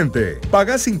diariamente.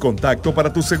 Paga sin contacto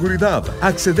para tu seguridad,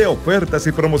 accede a ofertas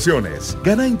y promociones,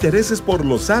 gana intereses por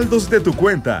los saldos de tu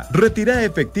cuenta, retira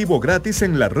efectivo gratis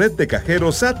en la red de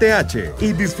cajeros ATH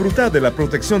y disfruta de la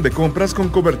protección de compras con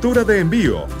cobertura de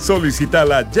envío.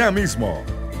 Solicítala ya mismo.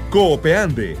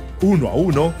 Coopeande, 1 a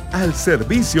 1 al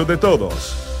servicio de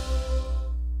todos.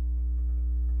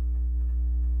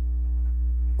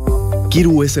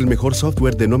 Kiru es el mejor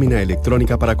software de nómina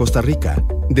electrónica para Costa Rica.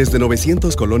 Desde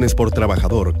 900 colones por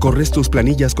trabajador, corres tus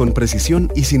planillas con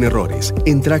precisión y sin errores.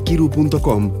 Entra a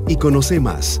kiru.com y conoce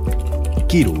más.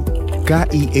 Kiru,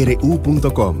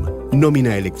 KIRU.com.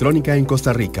 Nómina electrónica en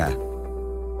Costa Rica.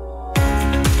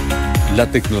 La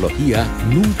tecnología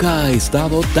nunca ha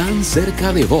estado tan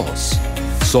cerca de vos.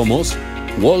 Somos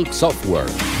Walk Software.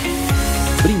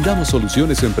 Brindamos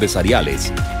soluciones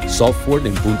empresariales, software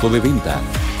en punto de venta,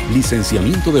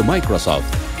 licenciamiento de Microsoft,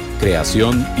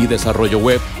 creación y desarrollo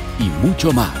web y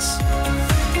mucho más.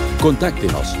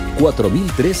 Contáctenos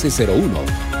 401301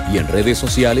 y en redes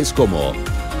sociales como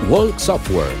Walk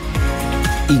Software.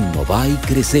 Innova y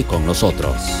crece con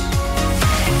nosotros.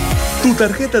 Tu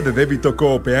tarjeta de débito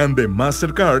Coopean de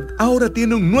Mastercard ahora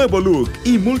tiene un nuevo look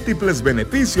y múltiples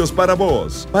beneficios para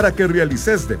vos, para que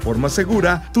realices de forma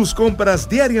segura tus compras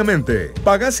diariamente.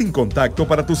 Paga sin contacto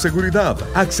para tu seguridad,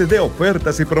 accede a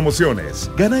ofertas y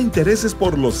promociones, gana intereses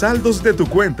por los saldos de tu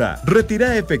cuenta,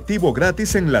 retira efectivo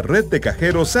gratis en la red de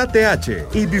cajeros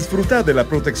ATH y disfruta de la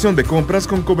protección de compras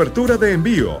con cobertura de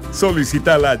envío.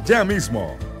 Solicítala ya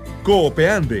mismo.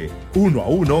 Coopeande, 1 a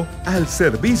 1 al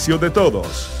servicio de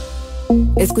todos.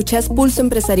 Escuchás Pulso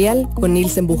Empresarial con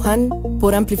Nielsen Buján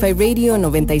por Amplify Radio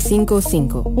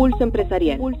 95.5. Pulso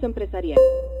Empresarial. Pulso Empresarial.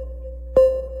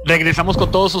 Regresamos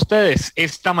con todos ustedes.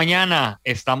 Esta mañana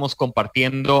estamos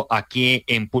compartiendo aquí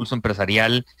en Pulso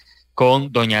Empresarial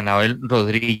con doña Anabel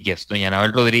Rodríguez. Doña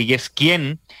Anabel Rodríguez,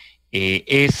 quien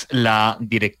es la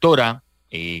directora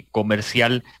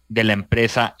comercial de la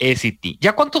empresa Essity.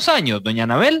 ¿Ya cuántos años, doña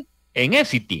Anabel, en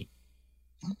Essity?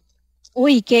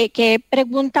 Uy, qué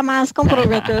pregunta más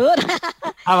comprometedora.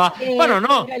 Bueno,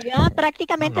 no. En realidad,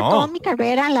 prácticamente toda mi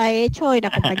carrera la he hecho en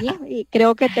la compañía y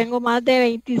creo que tengo más de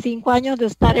 25 años de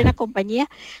estar en la compañía,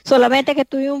 solamente que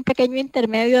tuve un pequeño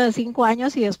intermedio de 5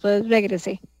 años y después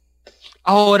regresé.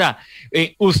 Ahora,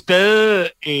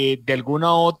 usted de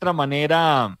alguna u otra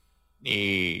manera,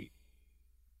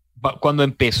 cuando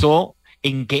empezó,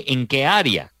 ¿en qué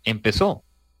área empezó?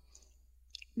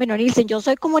 Bueno, Nielsen, yo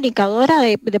soy comunicadora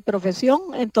de profesión,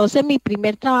 entonces mi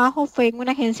primer trabajo fue en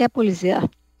una agencia de publicidad.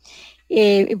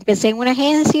 Empecé en una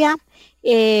agencia,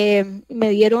 me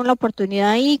dieron la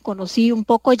oportunidad y conocí un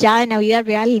poco ya en la vida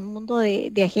real el mundo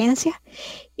de agencia.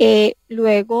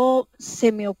 Luego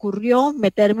se me ocurrió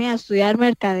meterme a estudiar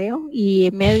mercadeo y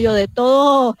en medio de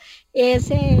todo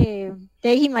ese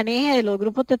teje y maneje de los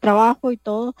grupos de trabajo y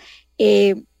todo,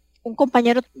 un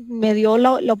compañero me dio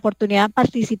la oportunidad de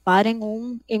participar en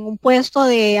un puesto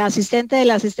de asistente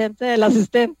del asistente del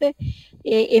asistente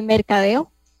en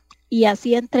mercadeo, y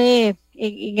así entré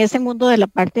en ese mundo de la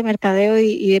parte de mercadeo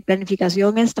y de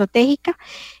planificación estratégica,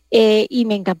 y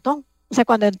me encantó. O sea,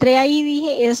 cuando entré ahí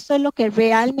dije, esto es lo que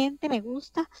realmente me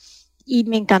gusta, y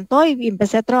me encantó, y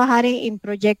empecé a trabajar en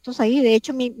proyectos ahí. De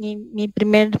hecho, mi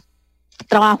primer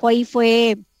trabajo ahí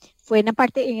fue en la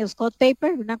parte en Scott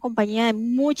Paper, una compañía de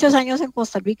muchos años en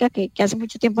Costa Rica que hace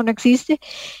mucho tiempo no existe,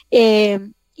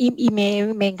 y me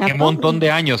encantó. Un montón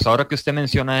de años, ahora que usted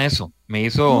menciona eso, me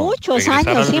hizo muchos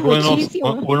años, sí,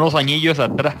 muchísimo. Unos añillos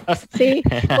atrás. Sí,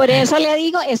 por eso le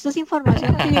digo, esto es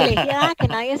información privilegiada, que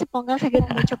nadie se ponga a hacer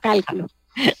mucho cálculo.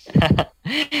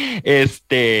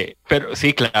 Pero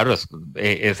sí, claro,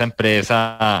 esa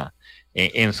empresa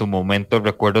en su momento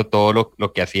recuerdo todo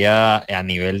lo que hacía a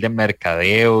nivel de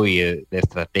mercadeo y de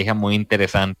estrategia, muy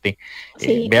interesante.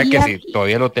 Sí, vea que sí,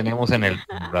 todavía lo tenemos en el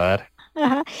radar.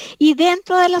 Ajá. Y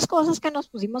dentro de las cosas que nos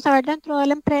pusimos a ver dentro de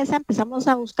la empresa, empezamos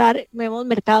a buscar nuevos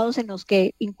mercados en los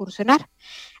que incursionar.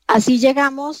 Así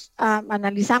llegamos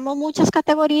analizamos muchas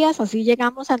categorías, así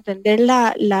llegamos a entender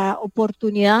la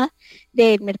oportunidad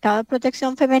del mercado de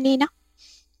protección femenina.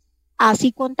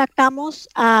 Así contactamos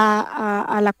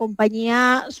a la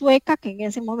compañía sueca, que en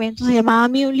ese momento se llamaba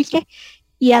Mülike,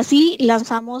 y así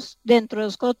lanzamos dentro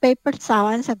de Scott Paper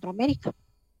Saba en Centroamérica.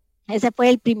 Ese fue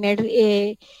el primer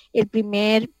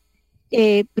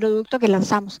producto que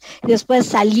lanzamos. Después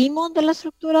salimos de la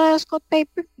estructura de Scott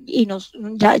Paper y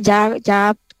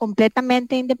ya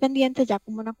completamente independientes, ya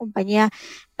como una compañía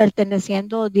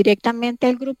perteneciendo directamente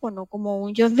al grupo, no como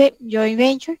un joint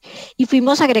venture, y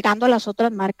fuimos agregando las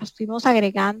otras marcas, fuimos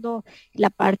agregando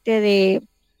la parte de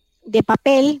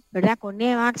papel, ¿verdad? Con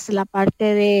Evax, la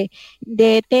parte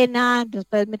de Tena,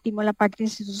 después metimos la parte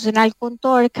institucional con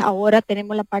Torque, ahora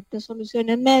tenemos la parte de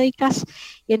soluciones médicas,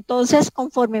 y entonces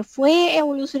conforme fue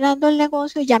evolucionando el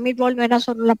negocio, ya mi rol no era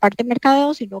solo la parte de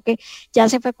mercadeo, sino que ya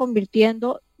se fue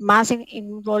convirtiendo más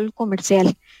en un rol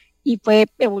comercial, y fue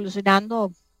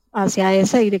evolucionando hacia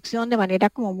esa dirección de manera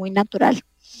como muy natural.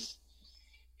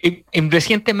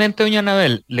 Recientemente, doña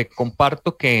Anabel, le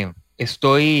comparto que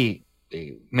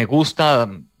me gusta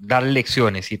dar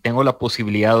lecciones y tengo la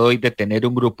posibilidad hoy de tener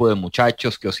un grupo de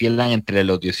muchachos que oscilan entre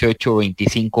los 18 y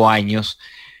 25 años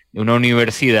de una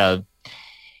universidad.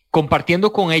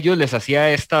 Compartiendo con ellos les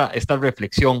hacía esta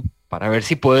reflexión para ver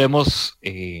si podemos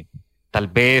tal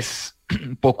vez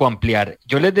un poco ampliar.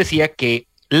 Yo les decía que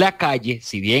la calle,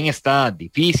 si bien está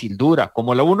difícil, dura,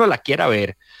 como uno la quiera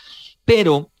ver,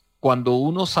 pero cuando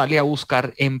uno sale a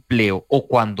buscar empleo o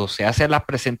cuando se hace la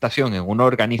presentación en una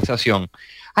organización,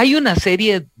 hay una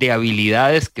serie de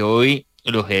habilidades que hoy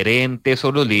los gerentes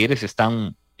o los líderes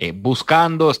están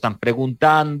buscando, están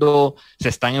preguntando, se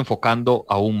están enfocando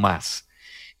aún más.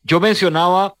 Yo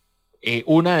mencionaba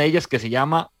una de ellas que se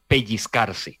llama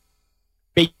pellizcarse.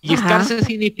 Pellizcarse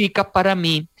significa para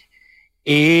mí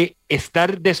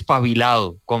estar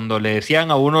despabilado. Cuando le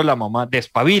decían a uno la mamá,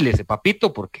 despabilese,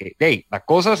 papito, porque la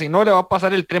cosa si no le va a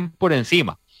pasar el tren por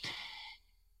encima.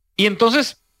 Y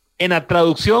entonces, en la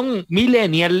traducción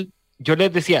millennial, yo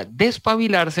les decía,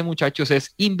 despabilarse, muchachos,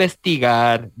 es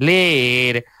investigar,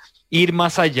 leer, ir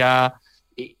más allá,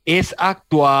 es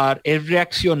actuar, es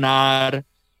reaccionar,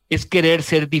 es querer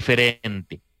ser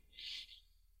diferente.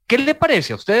 ¿Qué le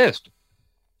parece a usted esto?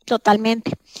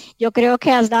 Totalmente. Yo creo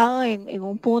que has dado en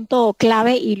un punto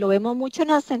clave y lo vemos mucho en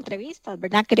las entrevistas,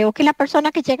 ¿verdad? Creo que la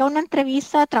persona que llega a una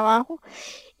entrevista de trabajo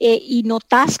y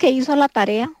notas que hizo la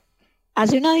tarea,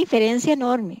 hace una diferencia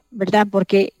enorme, ¿verdad?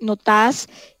 Porque notas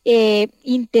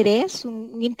interés,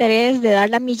 un interés de dar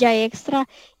la milla extra.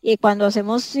 Cuando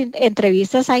hacemos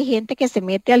entrevistas hay gente que se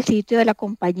mete al sitio de la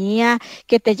compañía,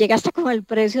 que te llega hasta con el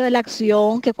precio de la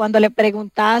acción, que cuando le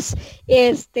preguntas,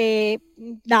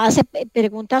 hace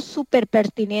preguntas súper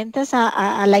pertinentes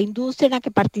a la industria en la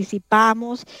que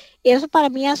participamos. Eso para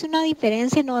mí hace una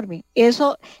diferencia enorme.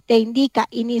 Eso te indica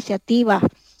iniciativa.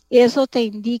 Eso te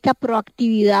indica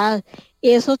proactividad,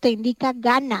 eso te indica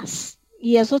ganas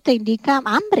y eso te indica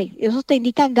hambre, eso te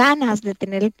indica ganas de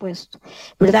tener el puesto,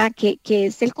 ¿verdad? Que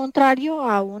es el contrario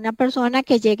a una persona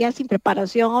que llegue sin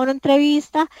preparación a una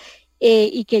entrevista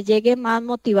y que llegue más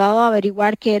motivado a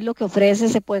averiguar qué es lo que ofrece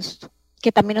ese puesto,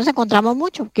 que también nos encontramos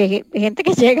mucho, que gente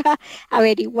que llega a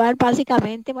averiguar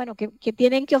básicamente, bueno, qué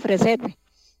tienen que ofrecerme,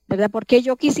 ¿verdad? Porque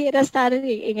yo quisiera estar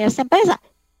en esta empresa.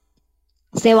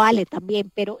 Se vale también,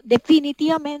 pero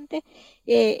definitivamente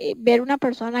ver una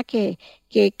persona que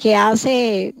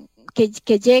hace,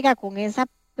 que llega con esa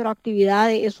proactividad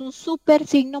es un súper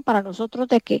signo para nosotros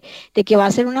de que va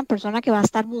a ser una persona que va a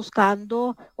estar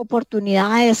buscando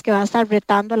oportunidades, que va a estar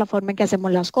retando la forma en que hacemos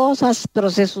las cosas,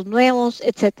 procesos nuevos,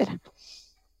 etcétera.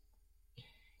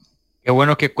 Qué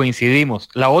bueno que coincidimos.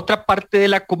 La otra parte de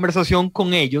la conversación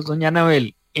con ellos, doña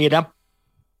Anabel, era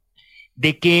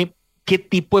de qué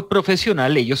tipo de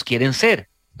profesional ellos quieren ser.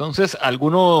 Entonces,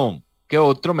 alguno que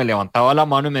otro me levantaba la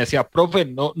mano y me decía, profe,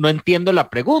 no entiendo la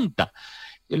pregunta.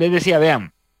 Yo les decía,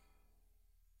 vean,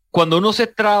 cuando uno se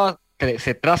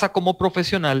traza como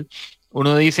profesional,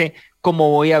 uno dice,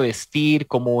 ¿cómo voy a vestir?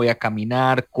 ¿Cómo voy a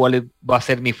caminar? ¿Cuál va a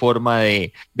ser mi forma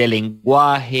de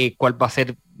lenguaje? ¿Cuál va a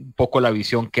ser un poco la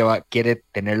visión que quiere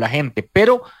tener la gente?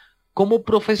 Pero como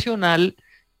profesional,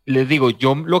 les digo,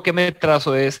 yo lo que me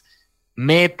trazo es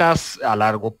metas a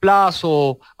largo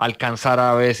plazo, alcanzar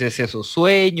a veces esos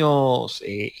sueños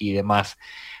y demás.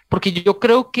 Porque yo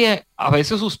creo que a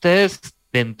veces ustedes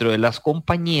dentro de las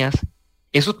compañías,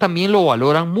 eso también lo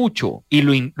valoran mucho y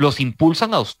los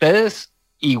impulsan a ustedes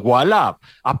igual a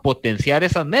potenciar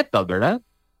esas metas, ¿verdad?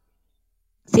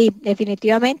 Sí,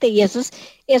 definitivamente. Y eso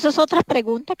es otra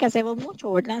pregunta que hacemos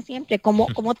mucho, ¿verdad? Siempre,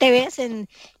 ¿cómo te ves en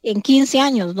 15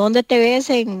 años? ¿Dónde te ves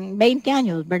en 20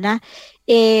 años, verdad?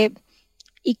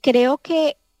 Y creo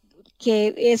que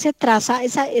esa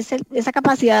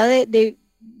capacidad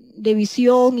de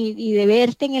visión y de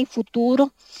verte en el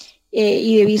futuro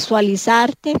y de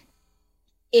visualizarte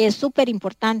es súper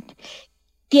importante.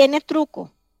 Tiene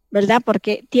truco, ¿verdad?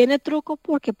 Porque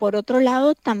por otro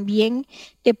lado también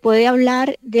te puede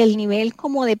hablar del nivel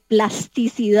como de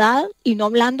plasticidad, y no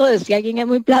hablando de si alguien es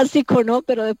muy plástico, ¿no?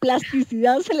 Pero de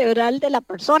plasticidad cerebral de la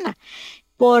persona.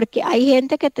 Porque hay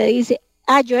gente que te dice,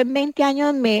 yo en 20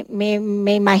 años me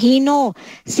imagino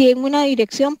sí en una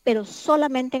dirección, pero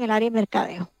solamente en el área de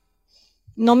mercadeo.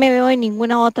 No me veo en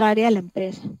ninguna otra área de la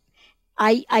empresa.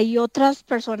 Hay otras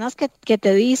personas que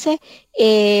te dicen,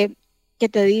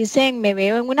 me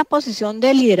veo en una posición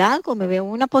de liderazgo, me veo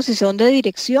en una posición de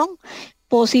dirección,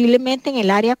 posiblemente en el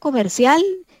área comercial,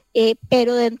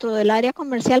 pero dentro del área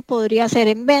comercial podría ser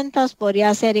en ventas,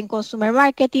 podría ser en consumer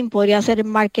marketing, podría ser en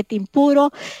marketing puro.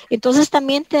 Entonces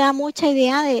también te da mucha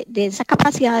idea de esa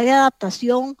capacidad de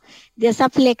adaptación, de esa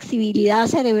flexibilidad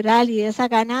cerebral y de esa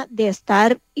gana de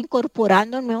estar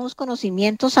incorporando nuevos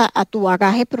conocimientos a tu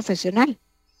bagaje profesional.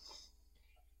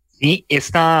 Sí,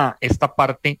 esta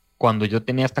parte, cuando yo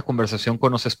tenía esta conversación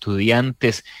con los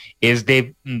estudiantes, es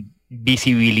de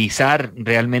visibilizar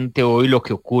realmente hoy lo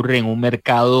que ocurre en un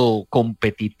mercado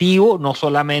competitivo, no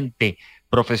solamente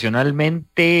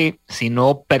profesionalmente,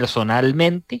 sino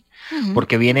personalmente,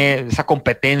 porque viene esa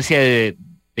competencia de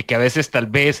que a veces tal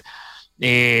vez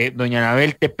doña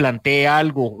Anabel te plantea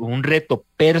algo, un reto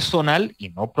personal y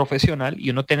no profesional,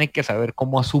 y uno tiene que saber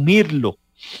cómo asumirlo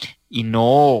y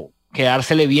no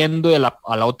quedársele viendo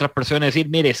a la otra persona y decir,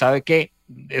 mire, ¿sabe qué?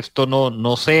 Esto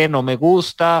no sé, no me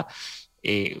gusta,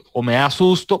 o me da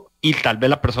susto, y tal vez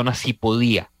la persona sí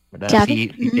podía, ¿verdad? Claro.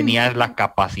 Sí tenía la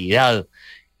capacidad,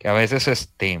 que a veces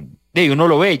uno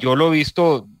lo ve, yo lo he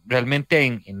visto realmente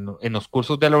en los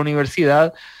cursos de la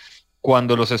universidad,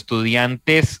 cuando los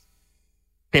estudiantes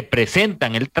te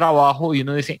presentan el trabajo y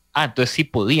uno dice, entonces sí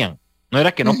podían, no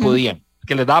era que no podían,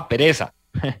 que les daba pereza.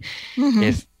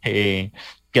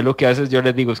 Que es lo que a veces yo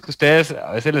les digo, es que a ustedes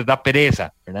a veces les da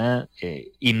pereza, ¿verdad?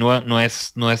 Y no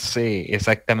es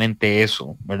exactamente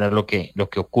eso, ¿verdad? Lo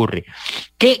que ocurre.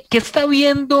 ¿Qué están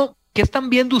viendo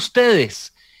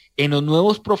ustedes en los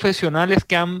nuevos profesionales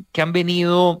que han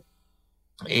venido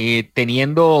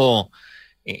teniendo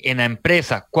en la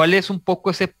empresa? ¿Cuál es un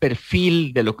poco ese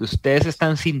perfil de lo que ustedes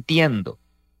están sintiendo?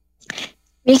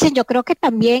 Dicen, yo creo que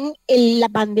también la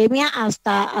pandemia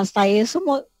hasta eso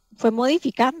fue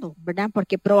modificando, ¿verdad?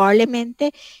 Porque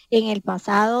probablemente en el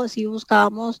pasado sí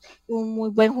buscábamos un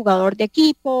muy buen jugador de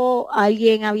equipo,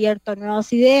 alguien abierto a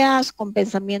nuevas ideas, con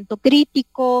pensamiento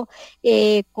crítico,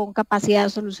 con capacidad de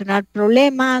solucionar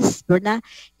problemas, ¿verdad?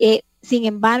 Sin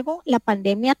embargo, la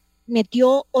pandemia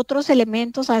metió otros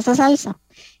elementos a esa salsa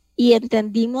y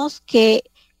entendimos que,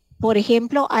 por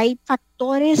ejemplo, hay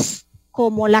factores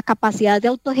como la capacidad de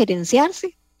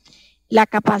autogerenciarse, la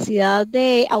capacidad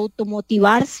de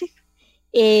automotivarse,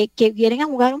 que vienen a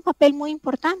jugar un papel muy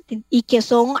importante y que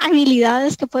son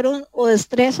habilidades que fueron o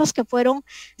destrezas que fueron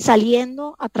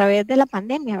saliendo a través de la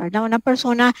pandemia, ¿verdad? Una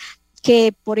persona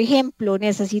que, por ejemplo,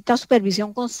 necesita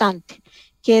supervisión constante,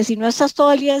 que si no estás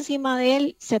todo el día encima de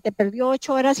él, se te perdió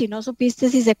 8 horas y no supiste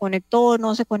si se conectó o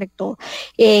no se conectó,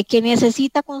 que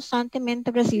necesita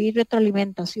constantemente recibir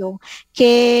retroalimentación,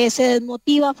 que se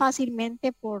desmotiva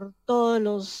fácilmente por todos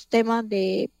los temas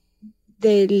de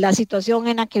la situación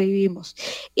en la que vivimos.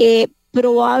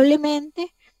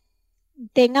 Probablemente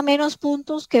tenga menos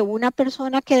puntos que una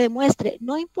persona que demuestre,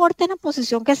 no importa en la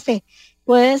posición que esté,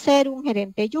 puede ser un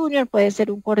gerente junior, puede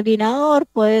ser un coordinador,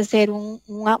 puede ser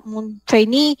un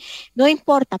trainee, no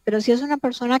importa, pero si es una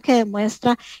persona que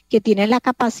demuestra que tiene la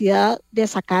capacidad de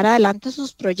sacar adelante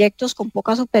sus proyectos con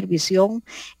poca supervisión,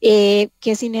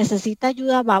 que si necesita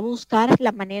ayuda va a buscar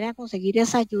la manera de conseguir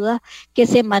esa ayuda, que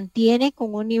se mantiene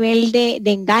con un nivel de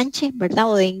enganche,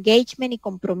 ¿verdad? O de engagement y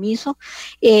compromiso.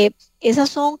 Esas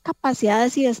son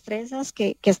capacidades y destrezas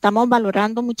que estamos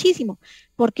valorando muchísimo,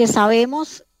 porque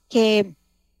sabemos que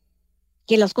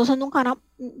las cosas nunca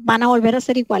van a volver a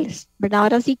ser iguales, ¿verdad?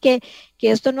 Ahora sí que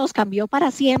esto nos cambió para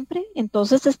siempre,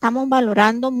 entonces estamos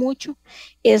valorando mucho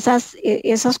esas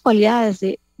cualidades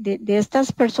de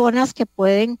estas personas que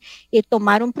pueden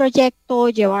tomar un proyecto,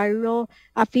 llevarlo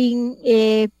a fin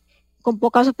con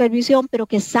poca supervisión, pero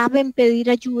que saben pedir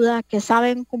ayuda, que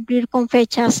saben cumplir con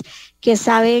fechas, que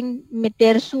saben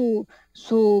meter su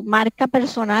marca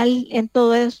personal en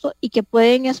todo esto y que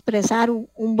pueden expresar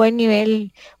un buen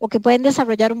nivel o que pueden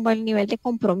desarrollar un buen nivel de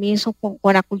compromiso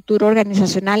con la cultura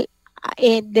organizacional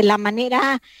de la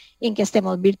manera en que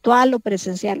estemos, virtual o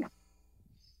presencial.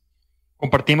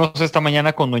 Compartimos esta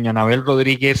mañana con doña Anabel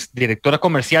Rodríguez, directora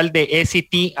comercial de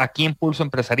SCT aquí en Pulso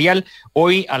Empresarial.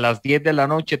 Hoy a las 10 de la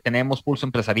noche tenemos Pulso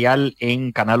Empresarial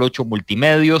en Canal 8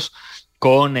 Multimedios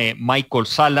con Michael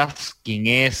Salas, quien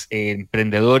es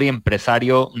emprendedor y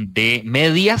empresario de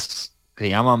medias, que se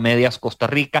llama Medias Costa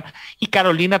Rica, y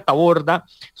Carolina Taborda,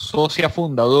 socia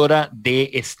fundadora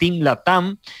de Steam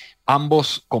Latam.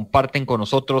 Ambos comparten con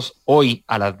nosotros hoy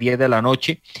a las 10 de la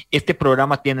noche. Este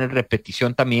programa tiene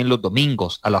repetición también los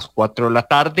domingos a las 4 de la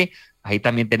tarde. Ahí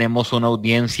también tenemos una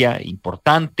audiencia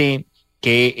importante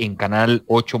que en Canal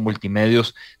 8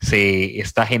 Multimedios se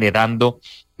está generando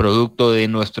producto de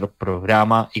nuestro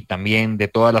programa y también de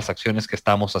todas las acciones que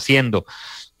estamos haciendo.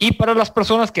 Y para las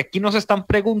personas que aquí nos están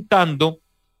preguntando,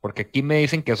 porque aquí me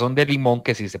dicen que son de Limón,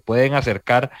 que si se pueden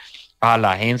acercar a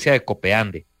la agencia de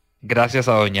Copeande. Gracias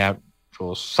a doña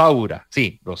Rosaura.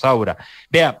 Sí, Rosaura.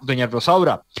 Vea, doña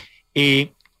Rosaura,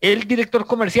 el director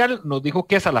comercial nos dijo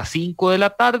que es a las 5 de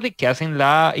la tarde que hacen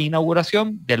la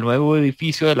inauguración del nuevo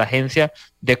edificio de la agencia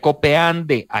de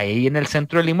Copeande, ahí en el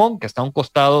centro de Limón, que está a un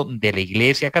costado de la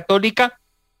Iglesia Católica.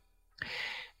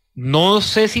 No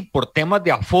sé si por temas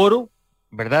de aforo,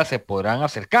 ¿verdad? Se podrán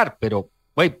acercar, pero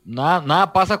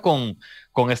nada pasa con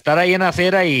estar ahí en la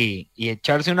acera y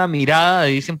echarse una mirada,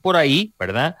 dicen por ahí,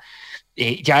 ¿verdad?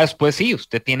 Ya después sí,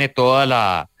 usted tiene toda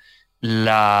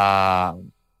la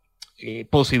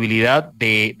posibilidad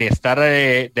de estar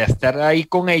ahí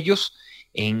con ellos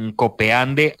en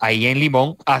Copeande, ahí en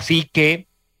Limón, así que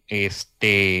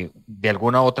de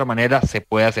alguna u otra manera se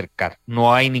puede acercar.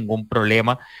 No hay ningún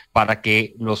problema para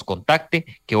que los contacte,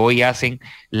 que hoy hacen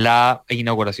la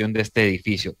inauguración de este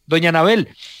edificio. Doña Anabel,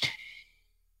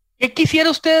 ¿qué quisiera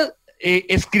usted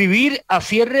escribir a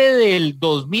cierre del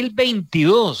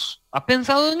 2022? ¿Ha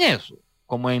pensado en eso?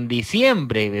 Como en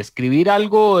diciembre, de escribir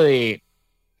algo de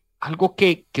algo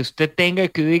que usted tenga y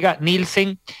que diga,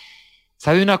 Nielsen,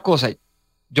 ¿sabe una cosa?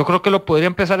 Yo creo que lo podría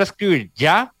empezar a escribir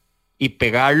ya y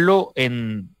pegarlo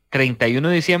en 31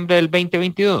 de diciembre del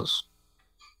 2022.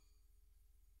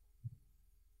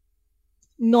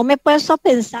 No me he puesto a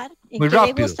pensar en Muy qué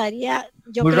rápido. me gustaría.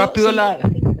 Yo muy creo, rápido sí, la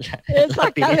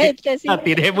exactamente, sí.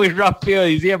 tiré muy rápido de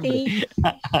diciembre. Sí,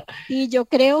 y yo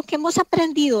creo que hemos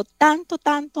aprendido tanto,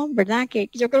 ¿verdad? Que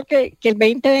yo creo que el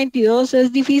 2022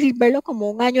 es difícil verlo como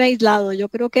un año aislado. Yo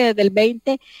creo que desde el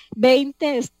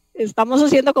 2020 estamos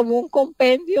haciendo como un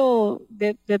compendio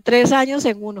de 3 años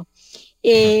en uno.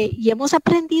 Y hemos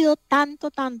aprendido tanto,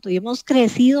 y hemos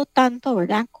crecido tanto,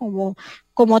 ¿verdad? Como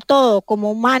todo, como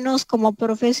humanos, como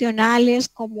profesionales,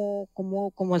 como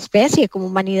especie, como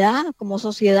humanidad, como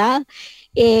sociedad.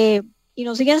 Y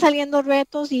nos siguen saliendo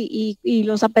retos y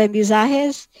los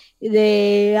aprendizajes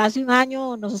de hace un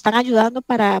año nos están ayudando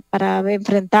para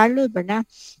enfrentarlos, ¿verdad?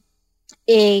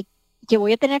 Que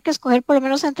voy a tener que escoger por lo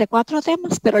menos entre 4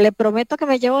 temas, pero le prometo que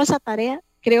me llevo esa tarea.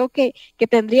 Creo que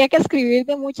tendría que escribir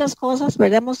de muchas cosas,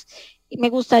 ¿verdad? Y me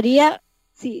gustaría,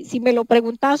 si me lo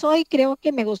preguntas hoy, creo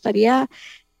que me gustaría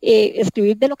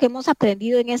escribir de lo que hemos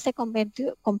aprendido en este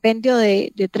compendio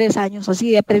de 3 años, así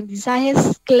de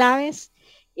aprendizajes claves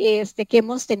que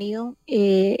hemos tenido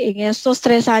en estos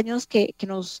 3 años que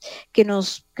nos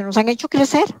han hecho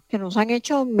crecer, que nos han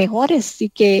hecho mejores y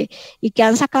que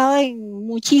han sacado en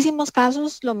muchísimos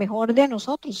casos lo mejor de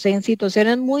nosotros en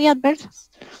situaciones muy adversas.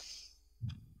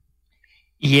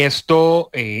 Y esto,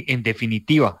 en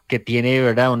definitiva, que tiene,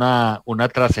 ¿verdad?, una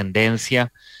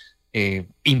trascendencia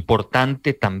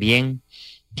importante también,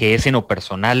 que es en lo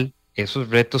personal, esos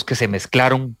retos que se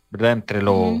mezclaron, ¿verdad?, entre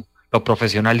lo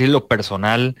profesional y lo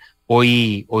personal,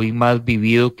 hoy más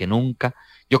vivido que nunca.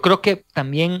 Yo creo que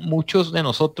también muchos de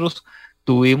nosotros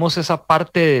tuvimos esa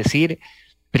parte de decir,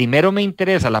 primero me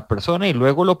interesa la persona y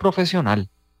luego lo profesional,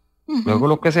 luego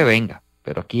lo que se venga,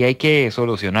 pero aquí hay que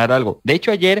solucionar algo. De hecho,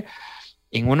 ayer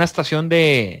en una estación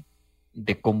de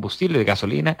combustible, de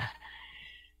gasolina,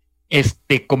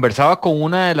 conversaba con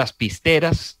una de las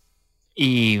pisteras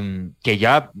y que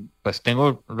ya pues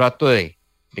tengo rato de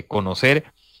conocer,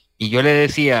 y yo le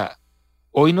decía,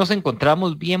 hoy nos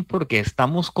encontramos bien porque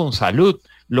estamos con salud,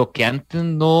 lo que antes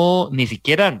no, ni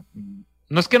siquiera,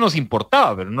 no es que nos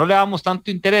importaba, pero no le dábamos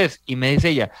tanto interés. Y me dice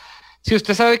ella, si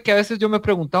usted sabe que a veces yo me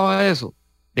preguntaba eso,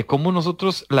 de cómo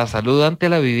nosotros la salud antes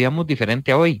la vivíamos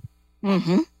diferente a hoy.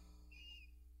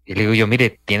 Y le digo yo,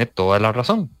 mire, tiene toda la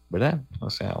razón, ¿verdad?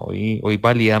 O sea, hoy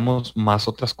validamos más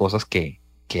otras cosas que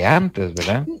antes,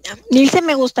 ¿verdad? Nilce,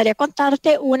 me gustaría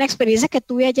contarte una experiencia que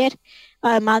tuve ayer.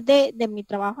 Además de mi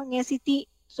trabajo en SCT,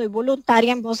 soy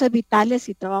voluntaria en Voces Vitales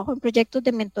y trabajo en proyectos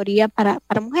de mentoría para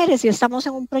mujeres. Y estamos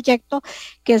en un proyecto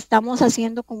que estamos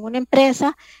haciendo con una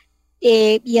empresa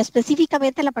y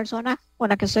específicamente la persona con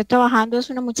la que estoy trabajando es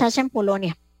una muchacha en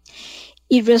Polonia.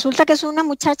 Y resulta que es una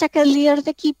muchacha que es líder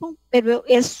de equipo, pero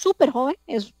es súper joven,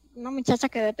 es una muchacha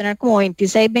que debe tener como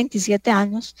 26, 27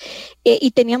 años.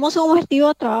 Y teníamos un objetivo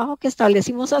de trabajo que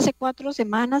establecimos hace 4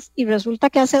 semanas y resulta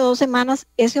que hace 2 semanas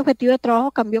ese objetivo de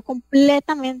trabajo cambió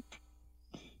completamente,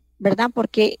 ¿verdad?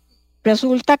 Porque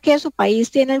resulta que su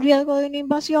país tiene el riesgo de una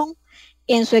invasión,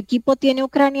 en su equipo tiene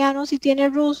ucranianos y tiene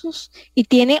rusos y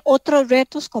tiene otros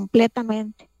retos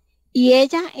completamente. Y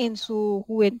ella en su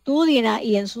juventud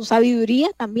y en su sabiduría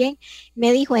también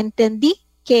me dijo, entendí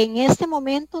que en este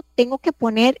momento tengo que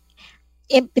poner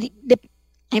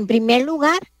en primer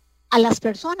lugar a las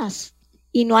personas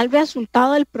y no al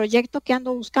resultado del proyecto que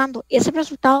ando buscando. Ese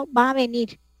resultado va a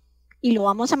venir y lo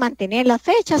vamos a mantener las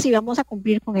fechas y vamos a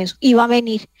cumplir con eso y va a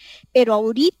venir. Pero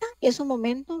ahorita es un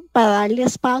momento para darle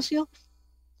espacio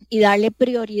y darle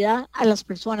prioridad a las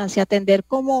personas y atender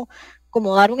como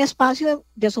dar un espacio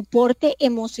de soporte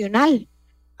emocional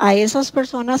a esas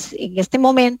personas en este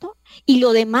momento y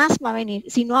lo demás va a venir.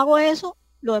 Si no hago eso,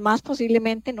 lo demás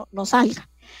posiblemente no salga.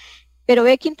 Pero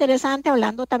ve qué interesante,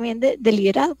 hablando también de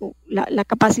liderazgo, la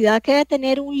capacidad que debe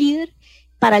tener un líder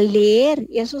para leer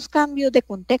esos cambios de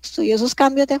contexto y esos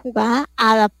cambios de jugada,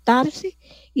 adaptarse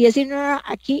y decir, no,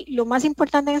 aquí lo más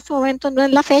importante en este momento no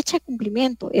es la fecha de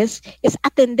cumplimiento, es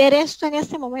atender esto en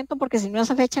este momento porque si no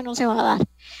esa fecha no se va a dar.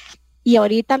 Y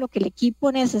ahorita lo que el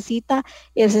equipo necesita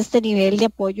es este nivel de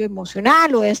apoyo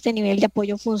emocional o este nivel de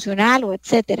apoyo funcional o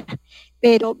etcétera.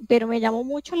 Pero me llamó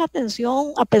mucho la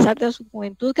atención, a pesar de su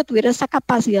juventud, que tuviera esa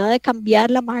capacidad de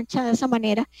cambiar la marcha de esa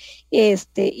manera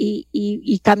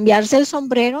y cambiarse el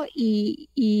sombrero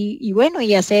y bueno,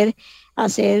 y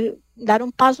dar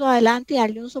un paso adelante y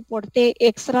darle un soporte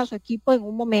extra a su equipo en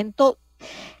un momento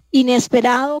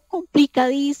inesperado,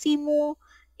 complicadísimo,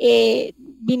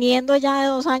 viniendo ya de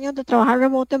 2 años de trabajar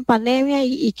remoto en pandemia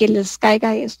y que les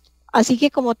caiga esto. Así que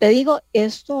como te digo,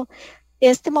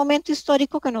 este momento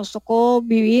histórico que nos tocó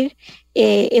vivir,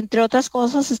 entre otras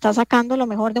cosas, está sacando lo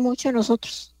mejor de muchos de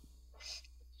nosotros.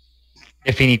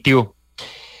 Definitivo.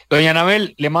 Doña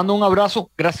Anabel, le mando un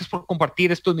abrazo. Gracias por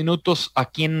compartir estos minutos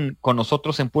aquí con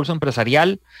nosotros en Pulso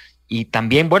Empresarial. Y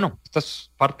también, bueno, esta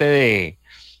es parte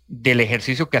del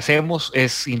ejercicio que hacemos,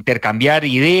 es intercambiar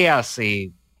ideas,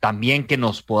 también que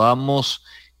nos podamos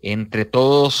entre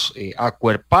todos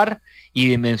acuerpar y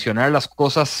dimensionar las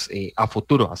cosas a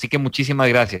futuro. Así que muchísimas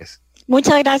gracias.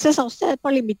 Muchas gracias a usted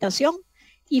por la invitación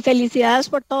y felicidades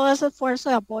por todo ese esfuerzo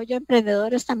de apoyo a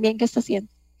emprendedores también que está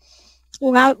haciendo.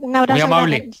 Un abrazo. Muy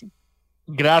amable.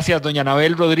 Gracias, doña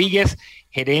Anabel Rodríguez,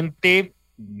 gerente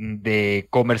de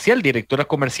comercial, directora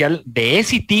comercial de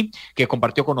Essity, que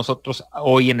compartió con nosotros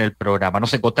hoy en el programa.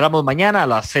 Nos encontramos mañana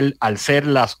al ser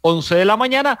las 11 de la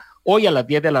mañana, hoy a las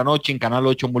 10 de la noche en Canal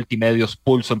 8 Multimedios,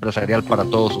 Pulso Empresarial para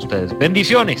todos ustedes.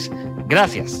 Bendiciones.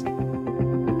 Gracias.